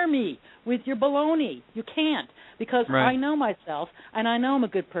scare me with your baloney. You can't, because I know myself, and I know I'm a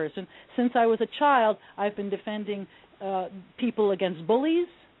good person. Since I was a child, I've been defending people against bullies,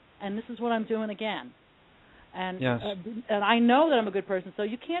 and this is what I'm doing again. And and I know that I'm a good person, so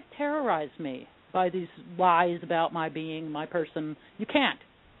you can't terrorize me by these lies about my being, my person. You can't.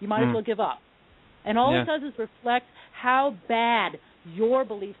 You might as well give up. And all it does is reflect how bad your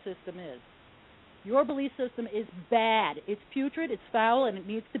belief system is. Your belief system is bad. It's putrid, it's foul, and it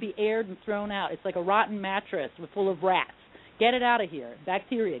needs to be aired and thrown out. It's like a rotten mattress full of rats. Get it out of here.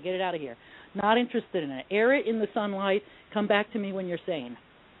 Bacteria, get it out of here. Not interested in it. Air it in the sunlight. Come back to me when you're sane.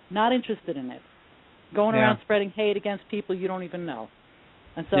 Not interested in it. Going around spreading hate against people you don't even know.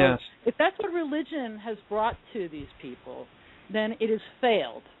 And so if that's what religion has brought to these people, then it has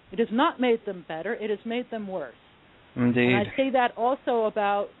failed. It has not made them better. It has made them worse. Indeed. And I say that also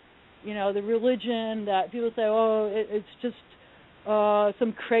about, the religion that people say, it's just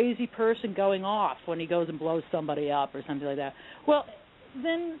some crazy person going off when he goes and blows somebody up or something like that. Well,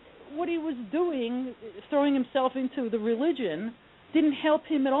 then what he was doing, throwing himself into the religion, didn't help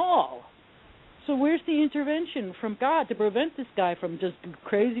him at all. So where's the intervention from God to prevent this guy from just a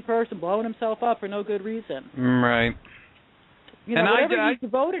crazy person blowing himself up for no good reason? Right. Whatever he's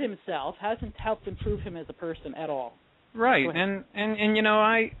devoted himself hasn't helped improve him as a person at all. Right. And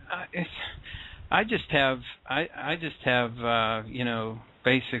I just have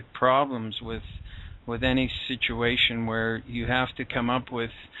basic problems with any situation where you have to come up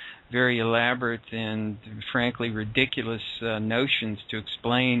with very elaborate and frankly ridiculous notions to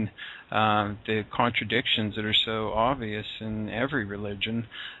explain the contradictions that are so obvious in every religion.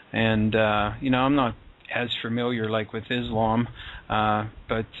 And I'm not as familiar like with Islam,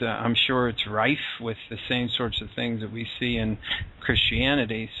 but I'm sure it's rife with the same sorts of things that we see in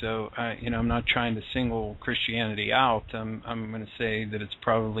Christianity. So I'm not trying to single Christianity out. I'm going to say that it's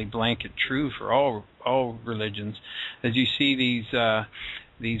probably blanket true for all religions. As you see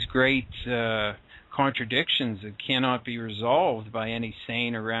these great contradictions that cannot be resolved by any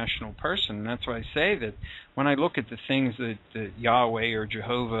sane or rational person. And that's why I say that when I look at the things that Yahweh or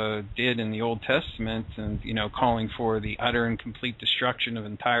Jehovah did in the Old Testament, and calling for the utter and complete destruction of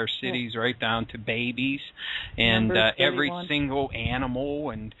entire cities, right down to babies and every single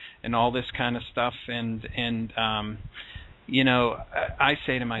animal and all this kind of stuff, and I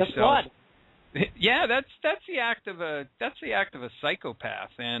say to myself, yeah, that's the act of a psychopath.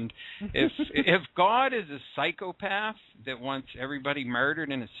 And if God is a psychopath that wants everybody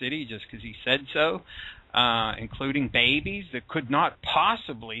murdered in a city just because he said so, including babies that could not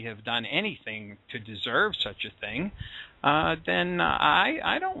possibly have done anything to deserve such a thing, then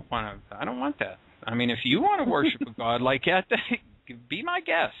I don't want that. I mean, if you want to worship a God like that, be my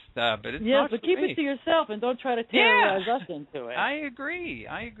guest, but it's not but for keep me. it to yourself and don't try to terrorize us into it. I agree.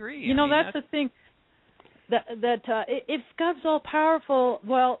 That's the thing. That if God's all powerful,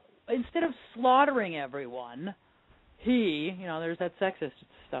 well, instead of slaughtering everyone, he, there's that sexist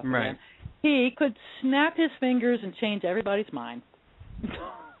stuff again. He could snap his fingers and change everybody's mind.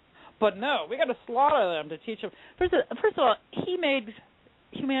 But no, we got to slaughter them to teach them. First of all, he made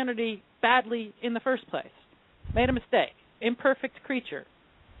humanity badly in the first place. Made a mistake. Imperfect creature.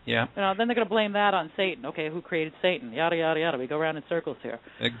 Yeah. Then they're going to blame that on Satan. Okay, who created Satan? Yada, yada, yada. We go around in circles here.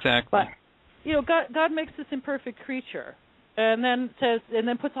 Exactly. But, God makes this imperfect creature and then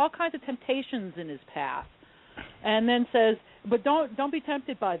puts all kinds of temptations in his path. And then says, but don't be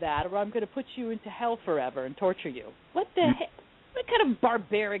tempted by that, or I'm going to put you into hell forever and torture you. What the heck? What kind of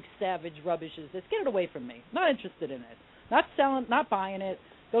barbaric, savage rubbish is this? Get it away from me. Not interested in it. Not selling, not buying it.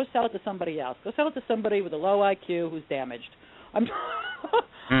 Go sell it to somebody else. Go sell it to somebody with a low IQ who's damaged.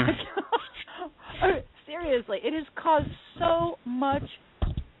 Seriously, it has caused so much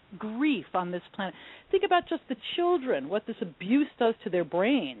grief on this planet. Think about just the children, what this abuse does to their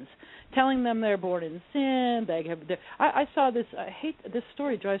brains, telling them they're born in sin. I saw this. I hate this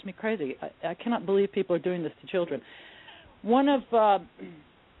story. Drives me crazy. I cannot believe people are doing this to children. One of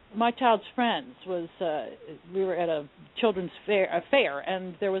my child's friends was. We were at a children's fair,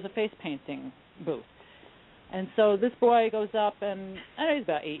 and there was a face painting booth. And so this boy goes up, and I know he's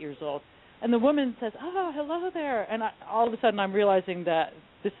about 8 years old. And the woman says, "Oh, hello there." And all of a sudden, I'm realizing that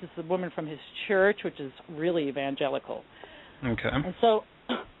this is the woman from his church, which is really evangelical. Okay. And so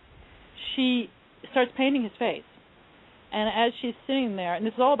she starts painting his face. And as she's sitting there, and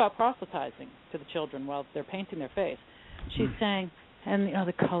this is all about proselytizing to the children while they're painting their face, she's saying, and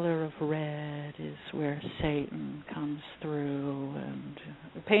the color of red is where Satan comes through, and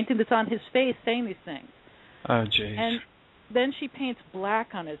painting this on his face, saying these things. Oh, jeez. And then she paints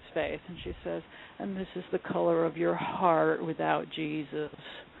black on his face, and she says, and this is the color of your heart without Jesus.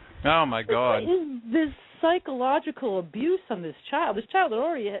 Oh, my God. This psychological abuse on this child. This child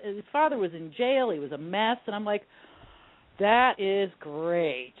his father was in jail. He was a mess. And I'm like, that is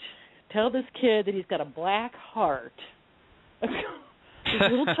great. Tell this kid that he's got a black heart. This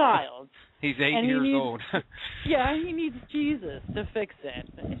little child. He's 8 years old. Yeah, he needs Jesus to fix it.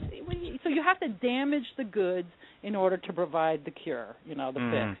 So you have to damage the goods in order to provide the cure, the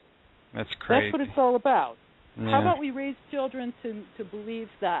fix. That's crazy. That's what it's all about. Yeah. How about we raise children to believe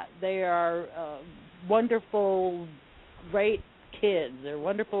that they are wonderful, great kids. They're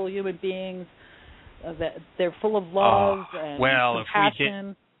wonderful human beings, that they're full of love and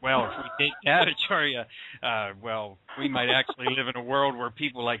compassion. If we take that, Acharya, we might actually live in a world where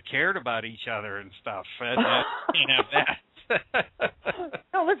people cared about each other and stuff. Can't have that.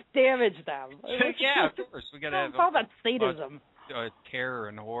 No, let's damage them. Yeah, of course. We got to have. It's all about sadism. Terror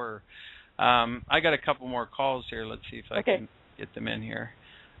and horror. I got a couple more calls here. Let's see if I can get them in here.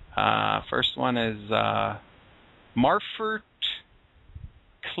 First one is Marfert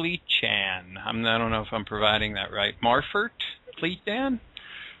Clechan. I don't know if I'm providing that right. Marfert Clechan?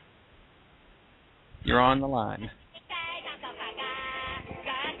 You're on the line.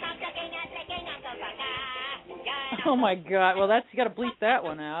 Oh my God! Well, you got to bleep that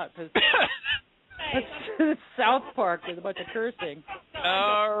one out because that's South Park with a bunch of cursing.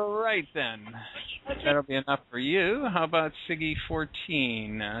 All right then, that'll be enough for you. How about Siggy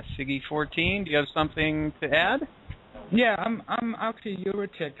 14? Siggy 14, do you have something to add? Yeah, I'm actually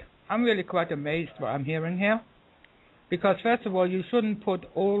Eurotic. I'm really quite amazed what I'm hearing here, because first of all, you shouldn't put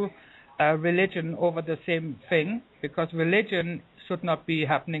all religion over the same thing, because religion should not be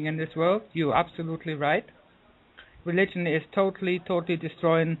happening in this world. You're absolutely right. Religion is totally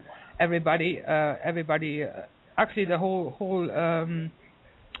destroying everybody. Actually, the whole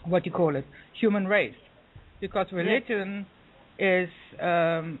human race, because religion is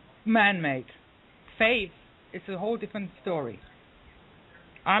man-made. Faith is a whole different story.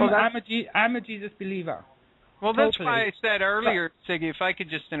 I'm a Jesus believer. Well, that's why I said earlier, Siggy, if I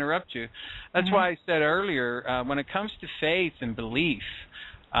could just interrupt you, that's why I said earlier, when it comes to faith and belief,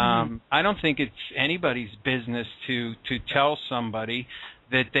 I don't think it's anybody's business to tell somebody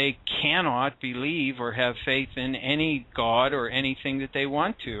that they cannot believe or have faith in any God or anything that they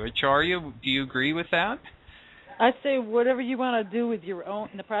want to. Acharya, do you agree with that? I say whatever you want to do with your own,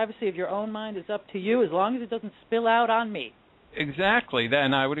 in the privacy of your own mind, is up to you, as long as it doesn't spill out on me. Exactly.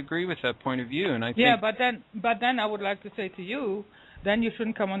 Then I would agree with that point of view, and I think. Yeah, but then I would like to say to you, then you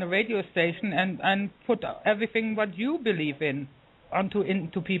shouldn't come on a radio station and put everything what you believe in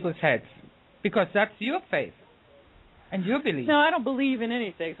into people's heads, because that's your faith and your belief. No, I don't believe in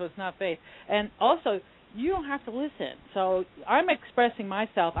anything, so it's not faith. And also, you don't have to listen. So I'm expressing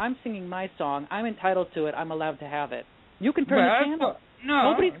myself. I'm singing my song. I'm entitled to it. I'm allowed to have it. You can turn the channel.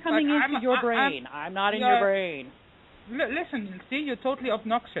 No, nobody's coming into your brain. I'm not in your brain. Listen, see, you're totally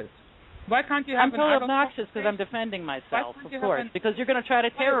obnoxious. Why can't you have I'm totally obnoxious because I'm defending myself, of course, because you're going to try to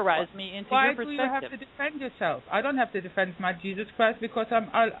terrorize me into your perspective. Why do you have to defend yourself? I don't have to defend my Jesus Christ because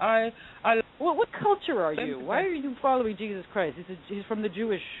Well, what culture are you? Why are you following Jesus Christ? He's from the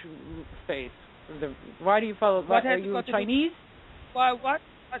Jewish faith. Why do you follow? Are you Chinese? What?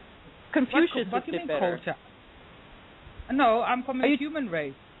 Confucius what do you mean better. Culture? No, I'm from the human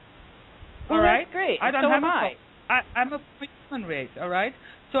race. Well, all right, that's great. I don't have I'm a human race, all right?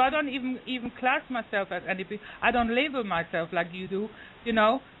 So I don't even class myself as anything. I don't label myself like you do, you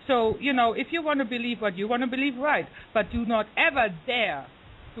know. So, you know, if you want to believe what you want to believe, right. But do not ever dare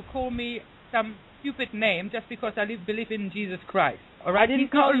to call me some stupid name just because I believe in Jesus Christ, all right? I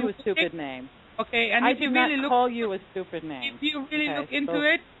didn't call you a stupid name. Okay, and I if you did really not call you a stupid name. If you really look into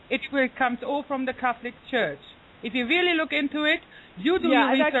it, it comes all from the Catholic Church. If you really look into it, you do your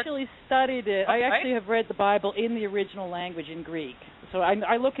research. I've actually studied it. Okay. I actually have read the Bible in the original language in Greek. So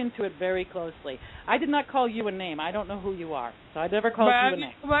I look into it very closely. I did not call you a name. I don't know who you are. So I never called you a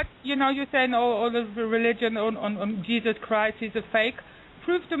name. But, you know, you're saying all of the religion on Jesus Christ, he's a fake.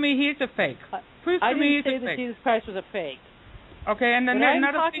 Prove to me he's a fake. I didn't say that Jesus Christ was a fake. Okay, and then what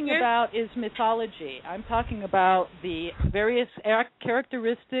I'm talking about is mythology. I'm talking about the various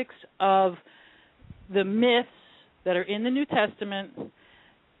characteristics of the myths that are in the New Testament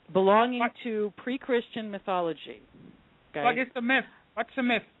belonging to pre-Christian mythology. Okay? What is the myth? What's the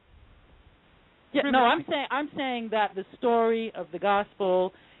myth? Yeah, no, I'm saying that the story of the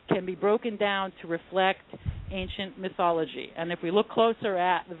gospel can be broken down to reflect ancient mythology. And if we look closer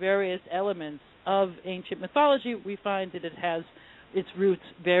at the various elements of ancient mythology, we find that it has its roots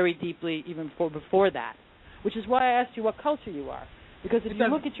very deeply even before that, which is why I asked you what culture you are. Because if you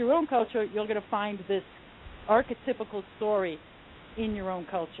look at your own culture, you're going to find this archetypical story in your own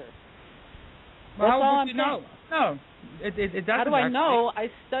culture. Well, That's all I'm saying. No, it doesn't. How do I know?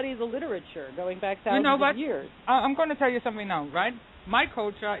 I study the literature going back thousands of years. I'm going to tell you something now, right? My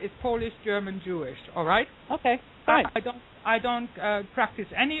culture is Polish, German, Jewish, all right? Okay, fine. I don't practice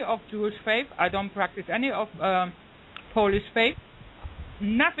any of Jewish faith. I don't practice any of Polish faith.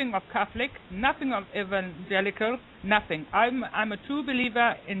 Nothing of Catholic, nothing of evangelical, nothing. I'm a true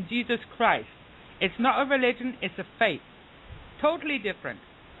believer in Jesus Christ. It's not a religion, it's a faith. Totally different.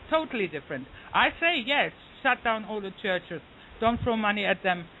 Totally different. I say yes, shut down all the churches. Don't throw money at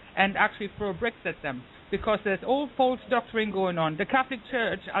them and actually throw bricks at them, because there's all false doctrine going on. The Catholic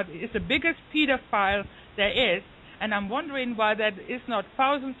Church is the biggest pedophile there is, and I'm wondering why there is not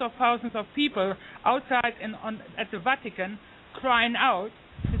thousands of people outside at the Vatican crying out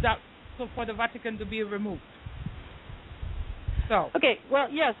for the Vatican to be removed. So. Okay, well,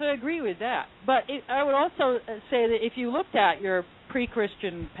 yes, I agree with that. But I would also say that if you looked at your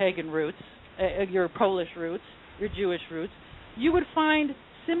pre-Christian pagan roots, your Polish roots, your Jewish roots, you would find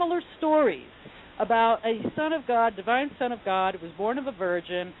similar stories about a son of God, divine son of God, who was born of a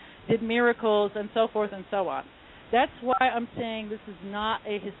virgin, did miracles, and so forth and so on. That's why I'm saying this is not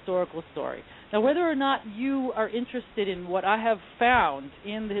a historical story. Now, whether or not you are interested in what I have found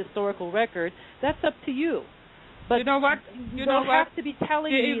in the historical record, that's up to you. But you know what? You don't have to be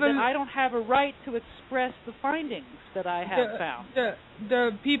telling me that I don't have a right to express the findings that I have found.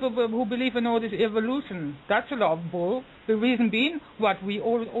 The people who believe in all this evolution, that's a lot of bull. The reason being, what we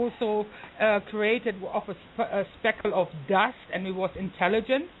also created of a speckle of dust, and it was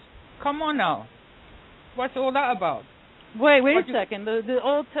intelligent. Come on now. What's all that about? Wait a second. The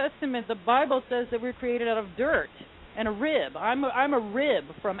Old Testament, the Bible says that we're created out of dirt and a rib. I'm a rib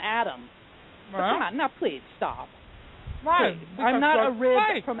from Adam. Well, come on, now please stop. Why? I'm not a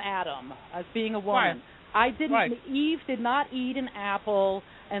rib from Adam as being a woman. Why? Eve did not eat an apple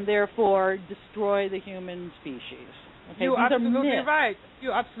and therefore destroy the human species. Okay? You're absolutely right.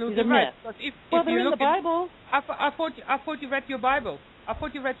 You're absolutely right. Well, they're in the Bible. I thought you read your Bible. I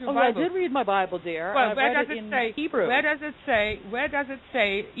thought you read your Bible. I did read my Bible, dear. Well, where does it say? Hebrew. Where does it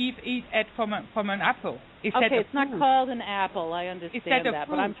say Eve ate from an apple? It's not called an apple. I understand that,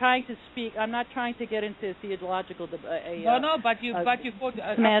 but I'm trying to speak. I'm not trying to get into theological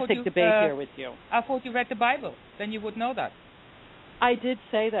semantic debate here with you. I thought you read the Bible. Then you would know that. I did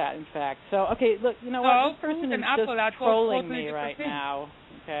say that, in fact. So, okay, look, you know what? This person is just trolling me right now.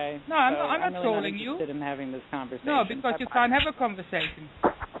 Okay. No, I'm not trolling you. I'm not interested in having this conversation. No, because you can't have a conversation.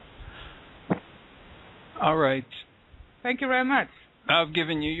 All right. Thank you very much. I've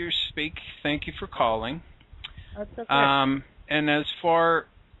given you your speak. Thank you for calling. That's okay. And as for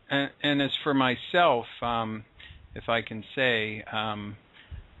myself, if I can say,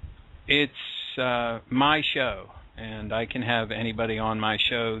 it's my show. And I can have anybody on my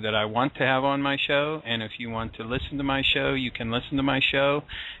show that I want to have on my show. And if you want to listen to my show, you can listen to my show.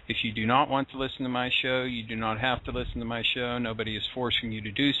 If you do not want to listen to my show, you do not have to listen to my show. Nobody is forcing you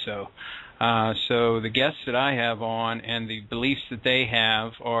to do so. So the guests that I have on and the beliefs that they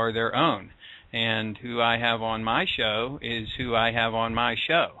have are their own. And who I have on my show is who I have on my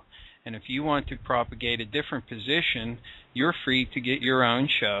show. And if you want to propagate a different position, you're free to get your own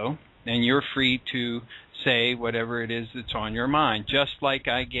show. and you're free to say whatever it is that's on your mind, just like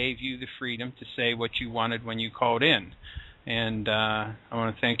I gave you the freedom to say what you wanted when you called in. And I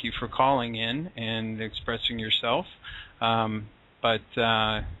want to thank you for calling in and expressing yourself. But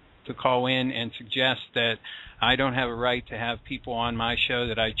to call in and suggest that I don't have a right to have people on my show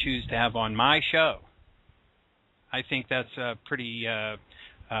that I choose to have on my show, I think that's a pretty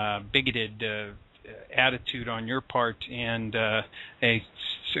bigoted attitude on your part, and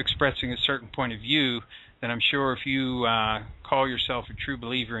expressing a certain point of view that I'm sure if you call yourself a true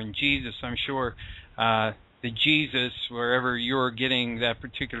believer in Jesus, I'm sure the Jesus, wherever you're getting that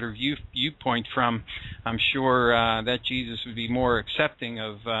particular viewpoint from, I'm sure that Jesus would be more accepting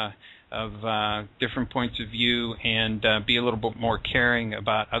of different points of view, and be a little bit more caring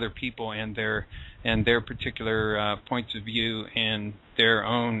about other people and their particular points of view and their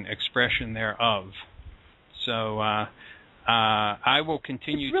own expression thereof. So I will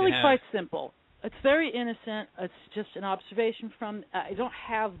continue to have... It's really quite simple. It's very innocent. It's just an observation from... I don't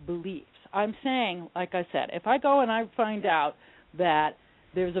have beliefs. I'm saying, like I said, if I go and I find out that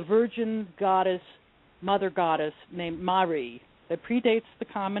there's a virgin goddess, mother goddess named Mari that predates the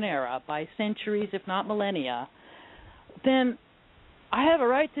Common Era by centuries, if not millennia, then I have a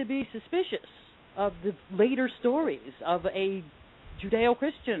right to be suspicious of the later stories of a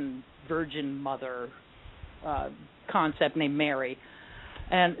Judeo-Christian virgin mother concept named Mary.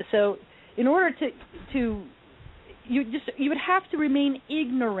 And so in order to you would have to remain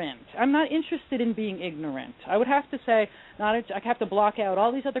ignorant. I'm not interested in being ignorant. I would have to say, I have to block out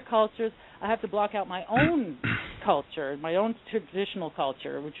all these other cultures. I have to block out my own culture, my own traditional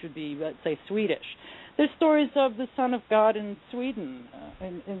culture, which would be, let's say, Swedish. There's stories of the Son of God in Sweden,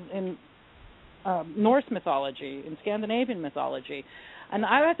 in Norse mythology, in Scandinavian mythology. And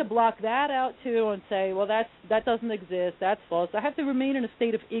I have to block that out, too, and say, well, that doesn't exist, that's false. I have to remain in a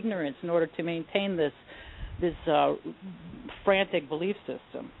state of ignorance in order to maintain this frantic belief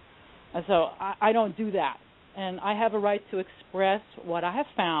system. And so I don't do that. And I have a right to express what I have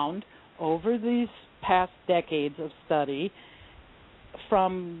found over these past decades of study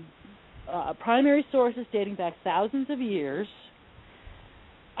from primary sources dating back thousands of years.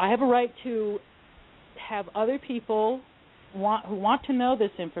 I have a right to have other people who want to know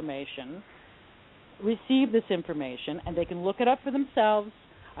this information receive this information, and they can look it up for themselves.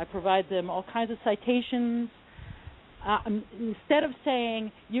 I provide them all kinds of citations. Instead of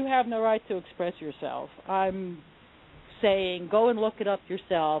saying, you have no right to express yourself, I'm saying, go and look it up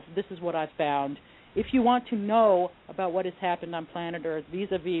yourself. This is what I found. If you want to know about what has happened on planet Earth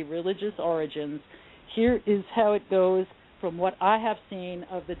vis-a-vis religious origins, here is how it goes from what I have seen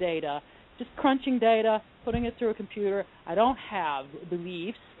of the data. Just crunching data, putting it through a computer. I don't have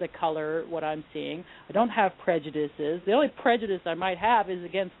beliefs that color what I'm seeing. I don't have prejudices. The only prejudice I might have is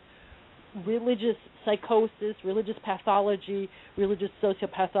against religious psychosis, religious pathology, religious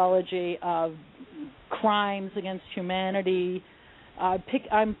sociopathology, crimes against humanity.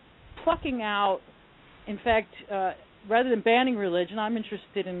 I'm plucking out, in fact, rather than banning religion, I'm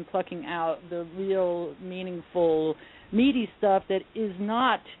interested in plucking out the real, meaningful, meaty stuff that is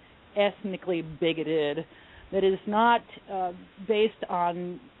not ethnically bigoted, that is not based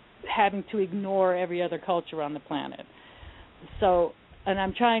on having to ignore every other culture on the planet. So, and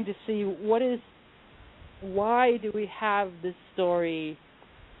I'm trying to see why do we have this story?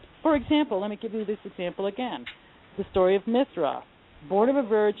 For example, let me give you this example again. The story of Mithra, born of a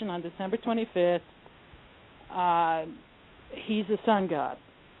virgin on December 25th. He's a sun god.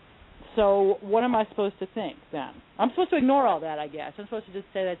 So what am I supposed to think then? I'm supposed to ignore all that, I guess. I'm supposed to just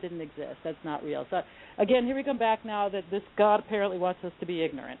say that didn't exist. That's not real. So again, here we come back now that this God apparently wants us to be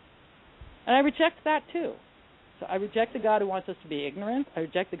ignorant. And I reject that too. So I reject the God who wants us to be ignorant. I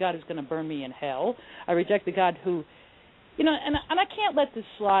reject the God who's going to burn me in hell. I reject the God who, and I can't let this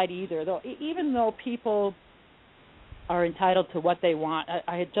slide either, though. Even though people are entitled to what they want,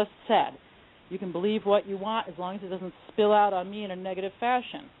 I had just said, you can believe what you want as long as it doesn't spill out on me in a negative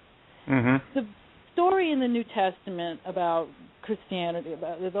fashion. Mm-hmm. The story in the New Testament about Christianity,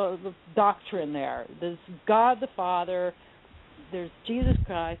 about the doctrine there's God the Father, there's Jesus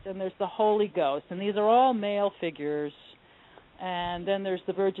Christ, and there's the Holy Ghost, and these are all male figures. And then there's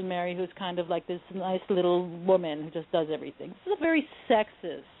the Virgin Mary, who's kind of like this nice little woman who just does everything. This is a very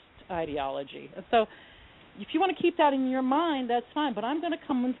sexist ideology. And so if you want to keep that in your mind, that's fine. But I'm going to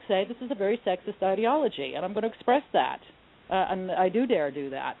come and say this is a very sexist ideology, and I'm going to express that. And I do dare do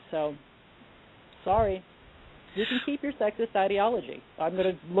that. So, sorry. You can keep your sexist ideology. I'm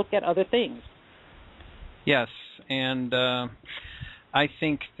going to look at other things. Yes, and I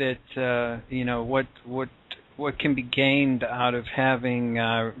think that what what can be gained out of having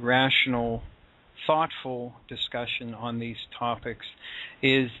rational, thoughtful discussion on these topics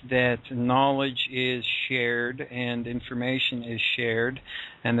is that knowledge is shared and information is shared,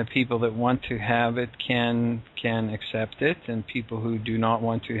 and the people that want to have it can accept it, and people who do not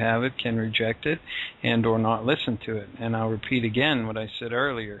want to have it can reject it and or not listen to it. And I'll repeat again what I said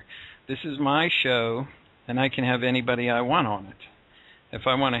earlier. This is my show, and I can have anybody I want on it. If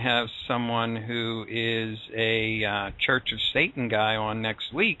I want to have someone who is a Church of Satan guy on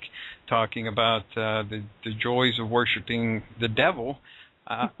next week talking about the joys of worshiping the devil,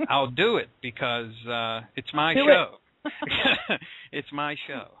 I'll do it because it's my show. It's my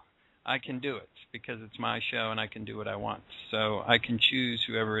show. I can do it because it's my show and I can do what I want. So I can choose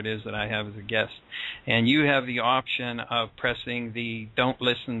whoever it is that I have as a guest. And you have the option of pressing the don't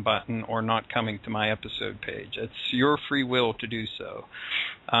listen button or not coming to my episode page. It's your free will to do so.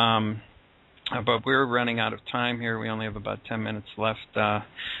 But we're running out of time here. We only have about 10 minutes left. I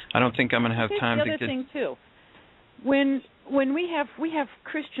don't think I'm going to have time to get... The other thing, too, when we have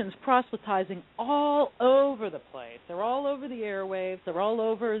Christians proselytizing all over the place. They're all over the airwaves. They're all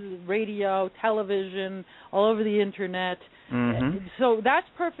over the radio, television, all over the Internet. Mm-hmm. So that's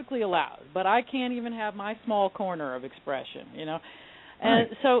perfectly allowed. But I can't even have my small corner of expression, you know. And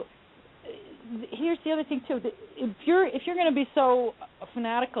so here's the other thing, too. If you're going to be so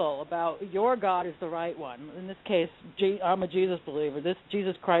fanatical about your God is the right one, in this case, I'm a Jesus believer, this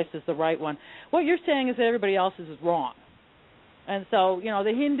Jesus Christ is the right one, what you're saying is that everybody else's is wrong. And so, you know,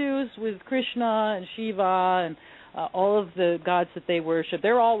 the Hindus with Krishna and Shiva and all of the gods that they worship,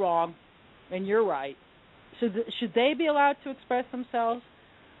 they're all wrong, and you're right. Should they be allowed to express themselves?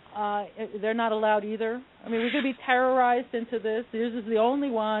 They're not allowed either. I mean, we could be terrorized into this. This is the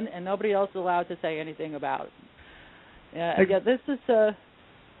only one, and nobody else is allowed to say anything about it. Yeah, this is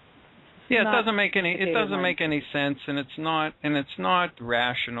it doesn't make any sense, and it's not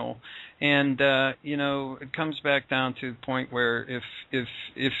rational. And you know, it comes back down to the point where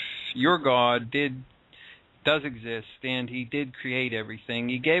if your God does exist and he did create everything,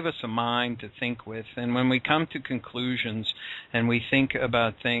 he gave us a mind to think with, and when we come to conclusions and we think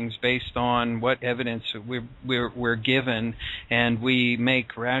about things based on what evidence we're given, and we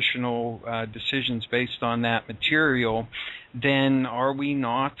make rational decisions based on that material, then are we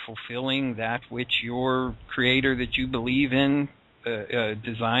not fulfilling that which your creator that you believe in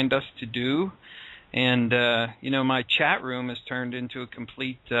designed us to do? And you know, my chat room has turned into a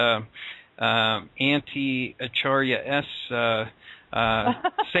complete anti-Acharya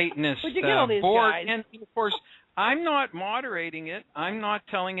Satanist board, guys? And of course I'm not moderating it. I'm not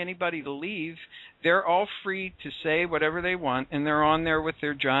telling anybody to leave. They're all free to say whatever they want, and they're on there with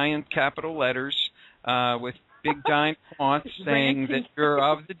their giant capital letters with big giant fonts saying that you're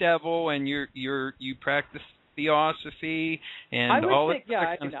of the devil and you practice theosophy and all that.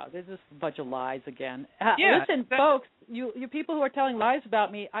 I know. There's just a bunch of lies again. Listen, folks, you people who are telling lies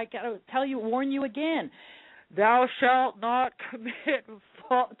about me, I got to warn you again. Thou shalt not commit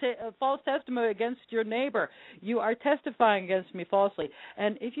false testimony against your neighbor. You are testifying against me falsely.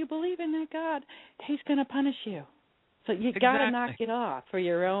 And if you believe in that God, he's going to punish you. So you got to knock it off for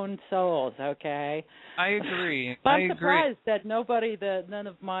your own souls, okay? I agree. But I'm surprised that none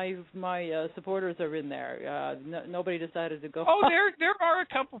of my supporters are in there. Nobody decided to go. Oh, there are a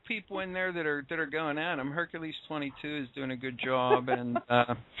couple people in there that are going at him. Hercules 22 is doing a good job, and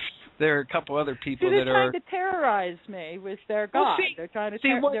there are a couple other people that are trying to terrorize me with their God. They're trying to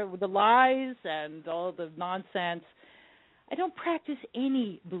the lies and all the nonsense. I don't practice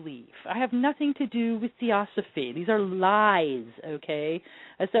any belief. I have nothing to do with theosophy. These are lies, okay?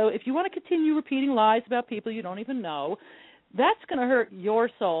 And so if you want to continue repeating lies about people you don't even know, that's going to hurt your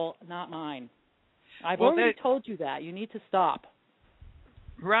soul, not mine. I've already told you that. You need to stop.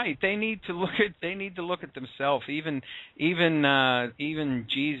 Right. They need to look at themselves. Even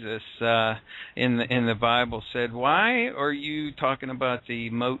Jesus in the Bible said, "Why are you talking about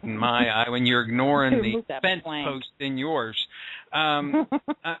the mote in my eye when you're ignoring the fence post in yours?" And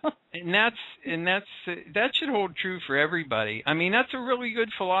that should hold true for everybody. I mean, that's a really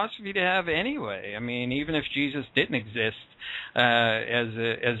good philosophy to have anyway. I mean, even if Jesus didn't exist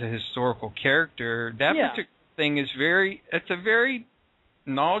as a historical character, that particular thing is it's a very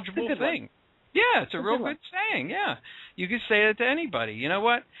knowledgeable thing. Yeah, it's a real good saying. Yeah, you can say it to anybody. You know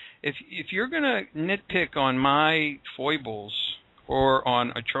what? If you're gonna nitpick on my foibles or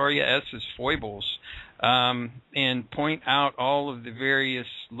on Acharya S's foibles, and point out all of the various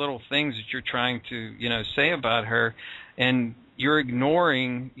little things that you're trying to say about her, and you're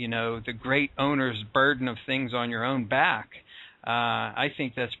ignoring the great owner's burden of things on your own back, I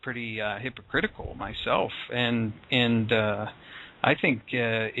think that's pretty hypocritical myself, and I think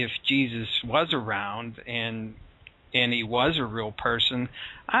if Jesus was around and he was a real person,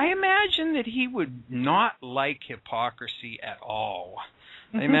 I imagine that he would not like hypocrisy at all.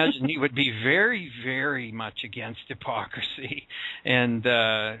 I imagine he would be very, very much against hypocrisy, and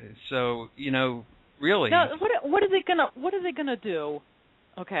so really. Now, what are they gonna do?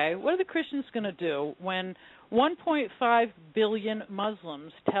 Okay, what are the Christians gonna do when 1.5 billion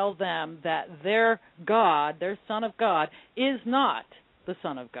Muslims tell them that their God, their Son of God, is not the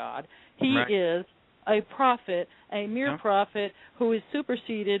Son of God? He right. is a prophet, a mere prophet who is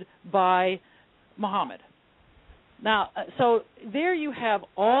superseded by Muhammad. Now, so there you have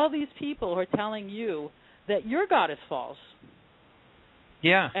all these people who are telling you that your God is false.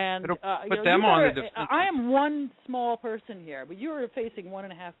 Yeah, and put them on the defensive. I am one small person here, but you are facing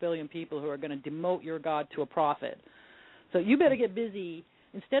 1.5 billion people who are going to demote your God to a prophet. So you better get busy.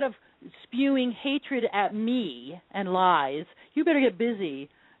 Instead of spewing hatred at me and lies, you better get busy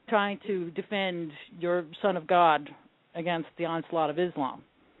trying to defend your Son of God against the onslaught of Islam.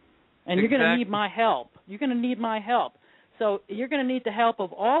 And you're going to need my help. You're going to need my help. So you're going to need the help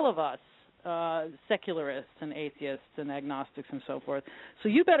of all of us, secularists and atheists and agnostics and so forth. So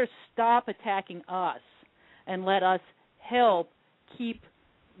you better stop attacking us and let us help keep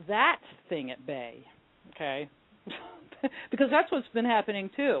that thing at bay, okay? Because that's what's been happening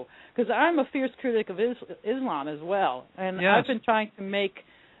too. Because I'm a fierce critic of Islam as well, and I've been trying to make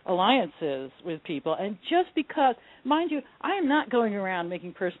alliances with people, and just because, mind you, I am not going around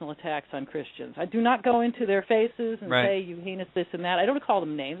making personal attacks on Christians. I do not go into their faces and say, you heinous this and that. I don't call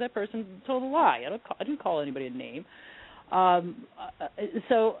them names. That person told a lie. I didn't call anybody a name.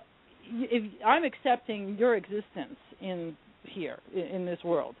 So if I'm accepting your existence in this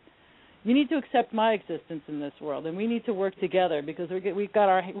world, you need to accept my existence in this world, and we need to work together because we're going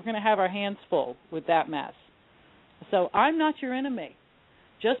to have our hands full with that mess. So I'm not your enemy.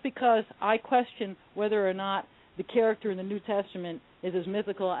 Just because I question whether or not the character in the New Testament is as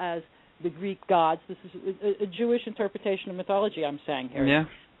mythical as the Greek gods, this is a Jewish interpretation of mythology I'm saying here.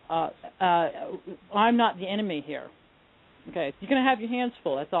 Yeah. I'm not the enemy here. Okay, you're going to have your hands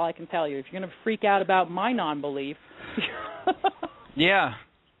full. That's all I can tell you. If you're going to freak out about my non-belief. Yeah.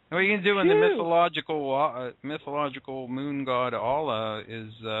 What are you going to do when the mythological moon god Allah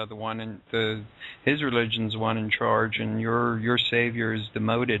is the one his religion's one in charge, and your savior is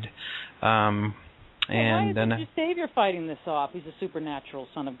demoted? Why isn't your savior fighting this off? He's a supernatural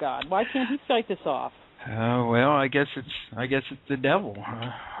son of God. Why can't he fight this off? Well, I guess it's the devil,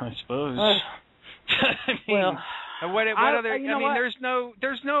 I suppose. I mean, what other? I mean, there's no.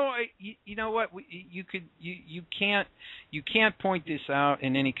 You know what? You can't point this out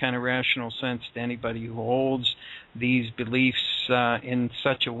in any kind of rational sense to anybody who holds these beliefs in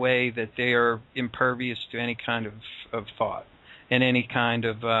such a way that they are impervious to any kind of thought and any kind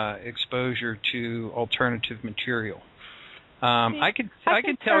of exposure to alternative material. I could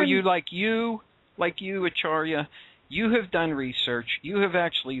tell you, like you, Acharya. You have done research. You have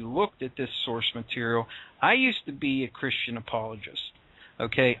actually looked at this source material. I used to be a Christian apologist.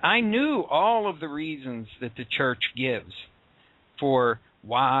 Okay, I knew all of the reasons that the church gives for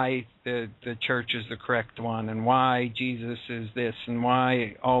why the church is the correct one and why Jesus is this and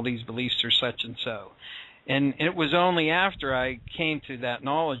why all these beliefs are such and so. And it was only after I came to that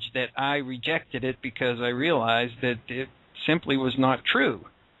knowledge that I rejected it because I realized that it simply was not true.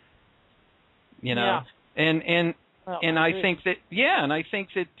 You know, and I think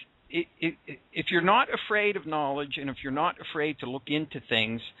that if you're not afraid of knowledge and if you're not afraid to look into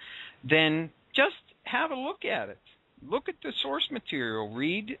things, then just have a look at it. Look at the source material.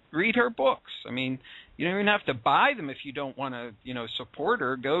 Read her books. I mean, you don't even have to buy them if you don't want to, support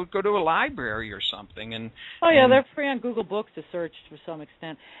her. Go to a library or something. And they're free on Google Books to search to some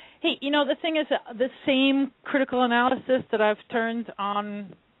extent. Hey, the thing is, the same critical analysis that I've turned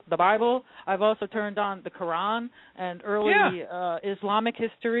on the Bible, I've also turned on the Quran and early Islamic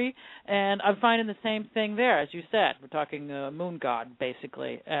history, and I'm finding the same thing there. As you said, we're talking moon god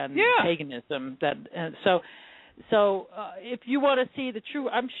basically and paganism. So if you want to see the true,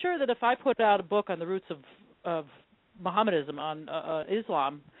 I'm sure that if I put out a book on the roots of Mohammedanism, on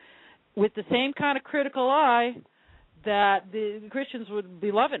Islam, with the same kind of critical eye, that the Christians would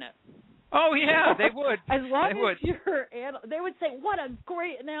be loving it. Oh yeah, they would. As long as they would say, "What a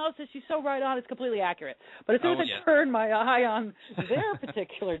great analysis! She's so right on. It's completely accurate." But as soon as I turn my eye on their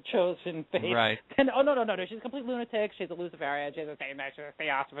particular chosen faith, then no, she's a complete lunatic. She's a Luciferian. She's a Satanist. She's a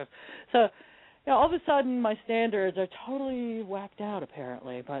Theosophist. So, all of a sudden my standards are totally whacked out,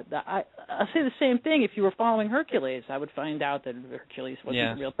 apparently. But I say the same thing. If you were following Hercules, I would find out that Hercules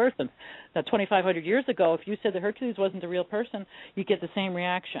wasn't a real person. Now, 2,500 years ago, if you said that Hercules wasn't a real person, you'd get the same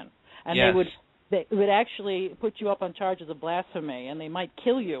reaction. And they would actually put you up on charges of blasphemy, and they might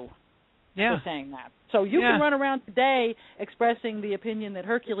kill you for saying that. So you can run around today expressing the opinion that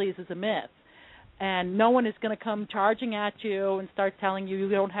Hercules is a myth, and no one is going to come charging at you and start telling you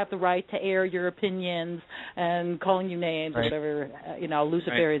don't have the right to air your opinions and calling you names or whatever,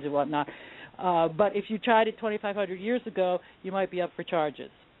 Luciferians and whatnot. But if you tried it 2,500 years ago, you might be up for charges.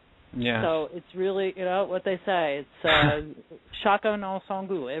 Yeah. So it's really, what they say. It's chacun en son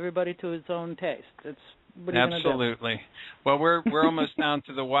goût. Everybody to his own taste. It's what are you absolutely. Well, we're almost down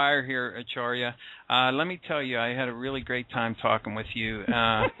to the wire here, Acharya. Let me tell you, I had a really great time talking with you.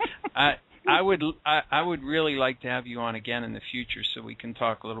 I would really like to have you on again in the future so we can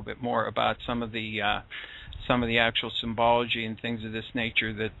talk a little bit more about some of the actual symbology and things of this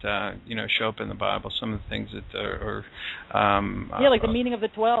nature that show up in the Bible. Some of the things that are like the meaning of the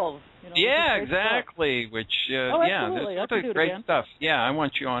 12. Exactly. Stuff. Which that's great stuff. Yeah, I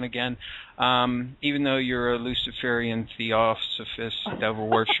want you on again. Even though you're a Luciferian theosophist, devil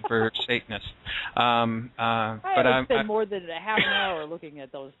worshiper, Satanist. I spend more than a half an hour looking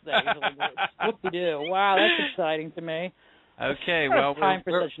at those things. What to do? Wow, that's exciting to me. Okay, well, time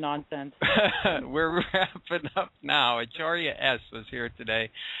for such nonsense. We're wrapping up now. Acharya S. was here today.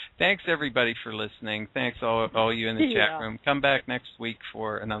 Thanks, everybody, for listening. Thanks, all you in the chat room. Come back next week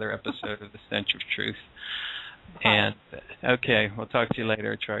for another episode of The Stench of Truth. Bye. And, okay, we'll talk to you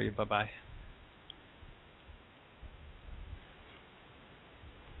later, Acharya. Bye-bye.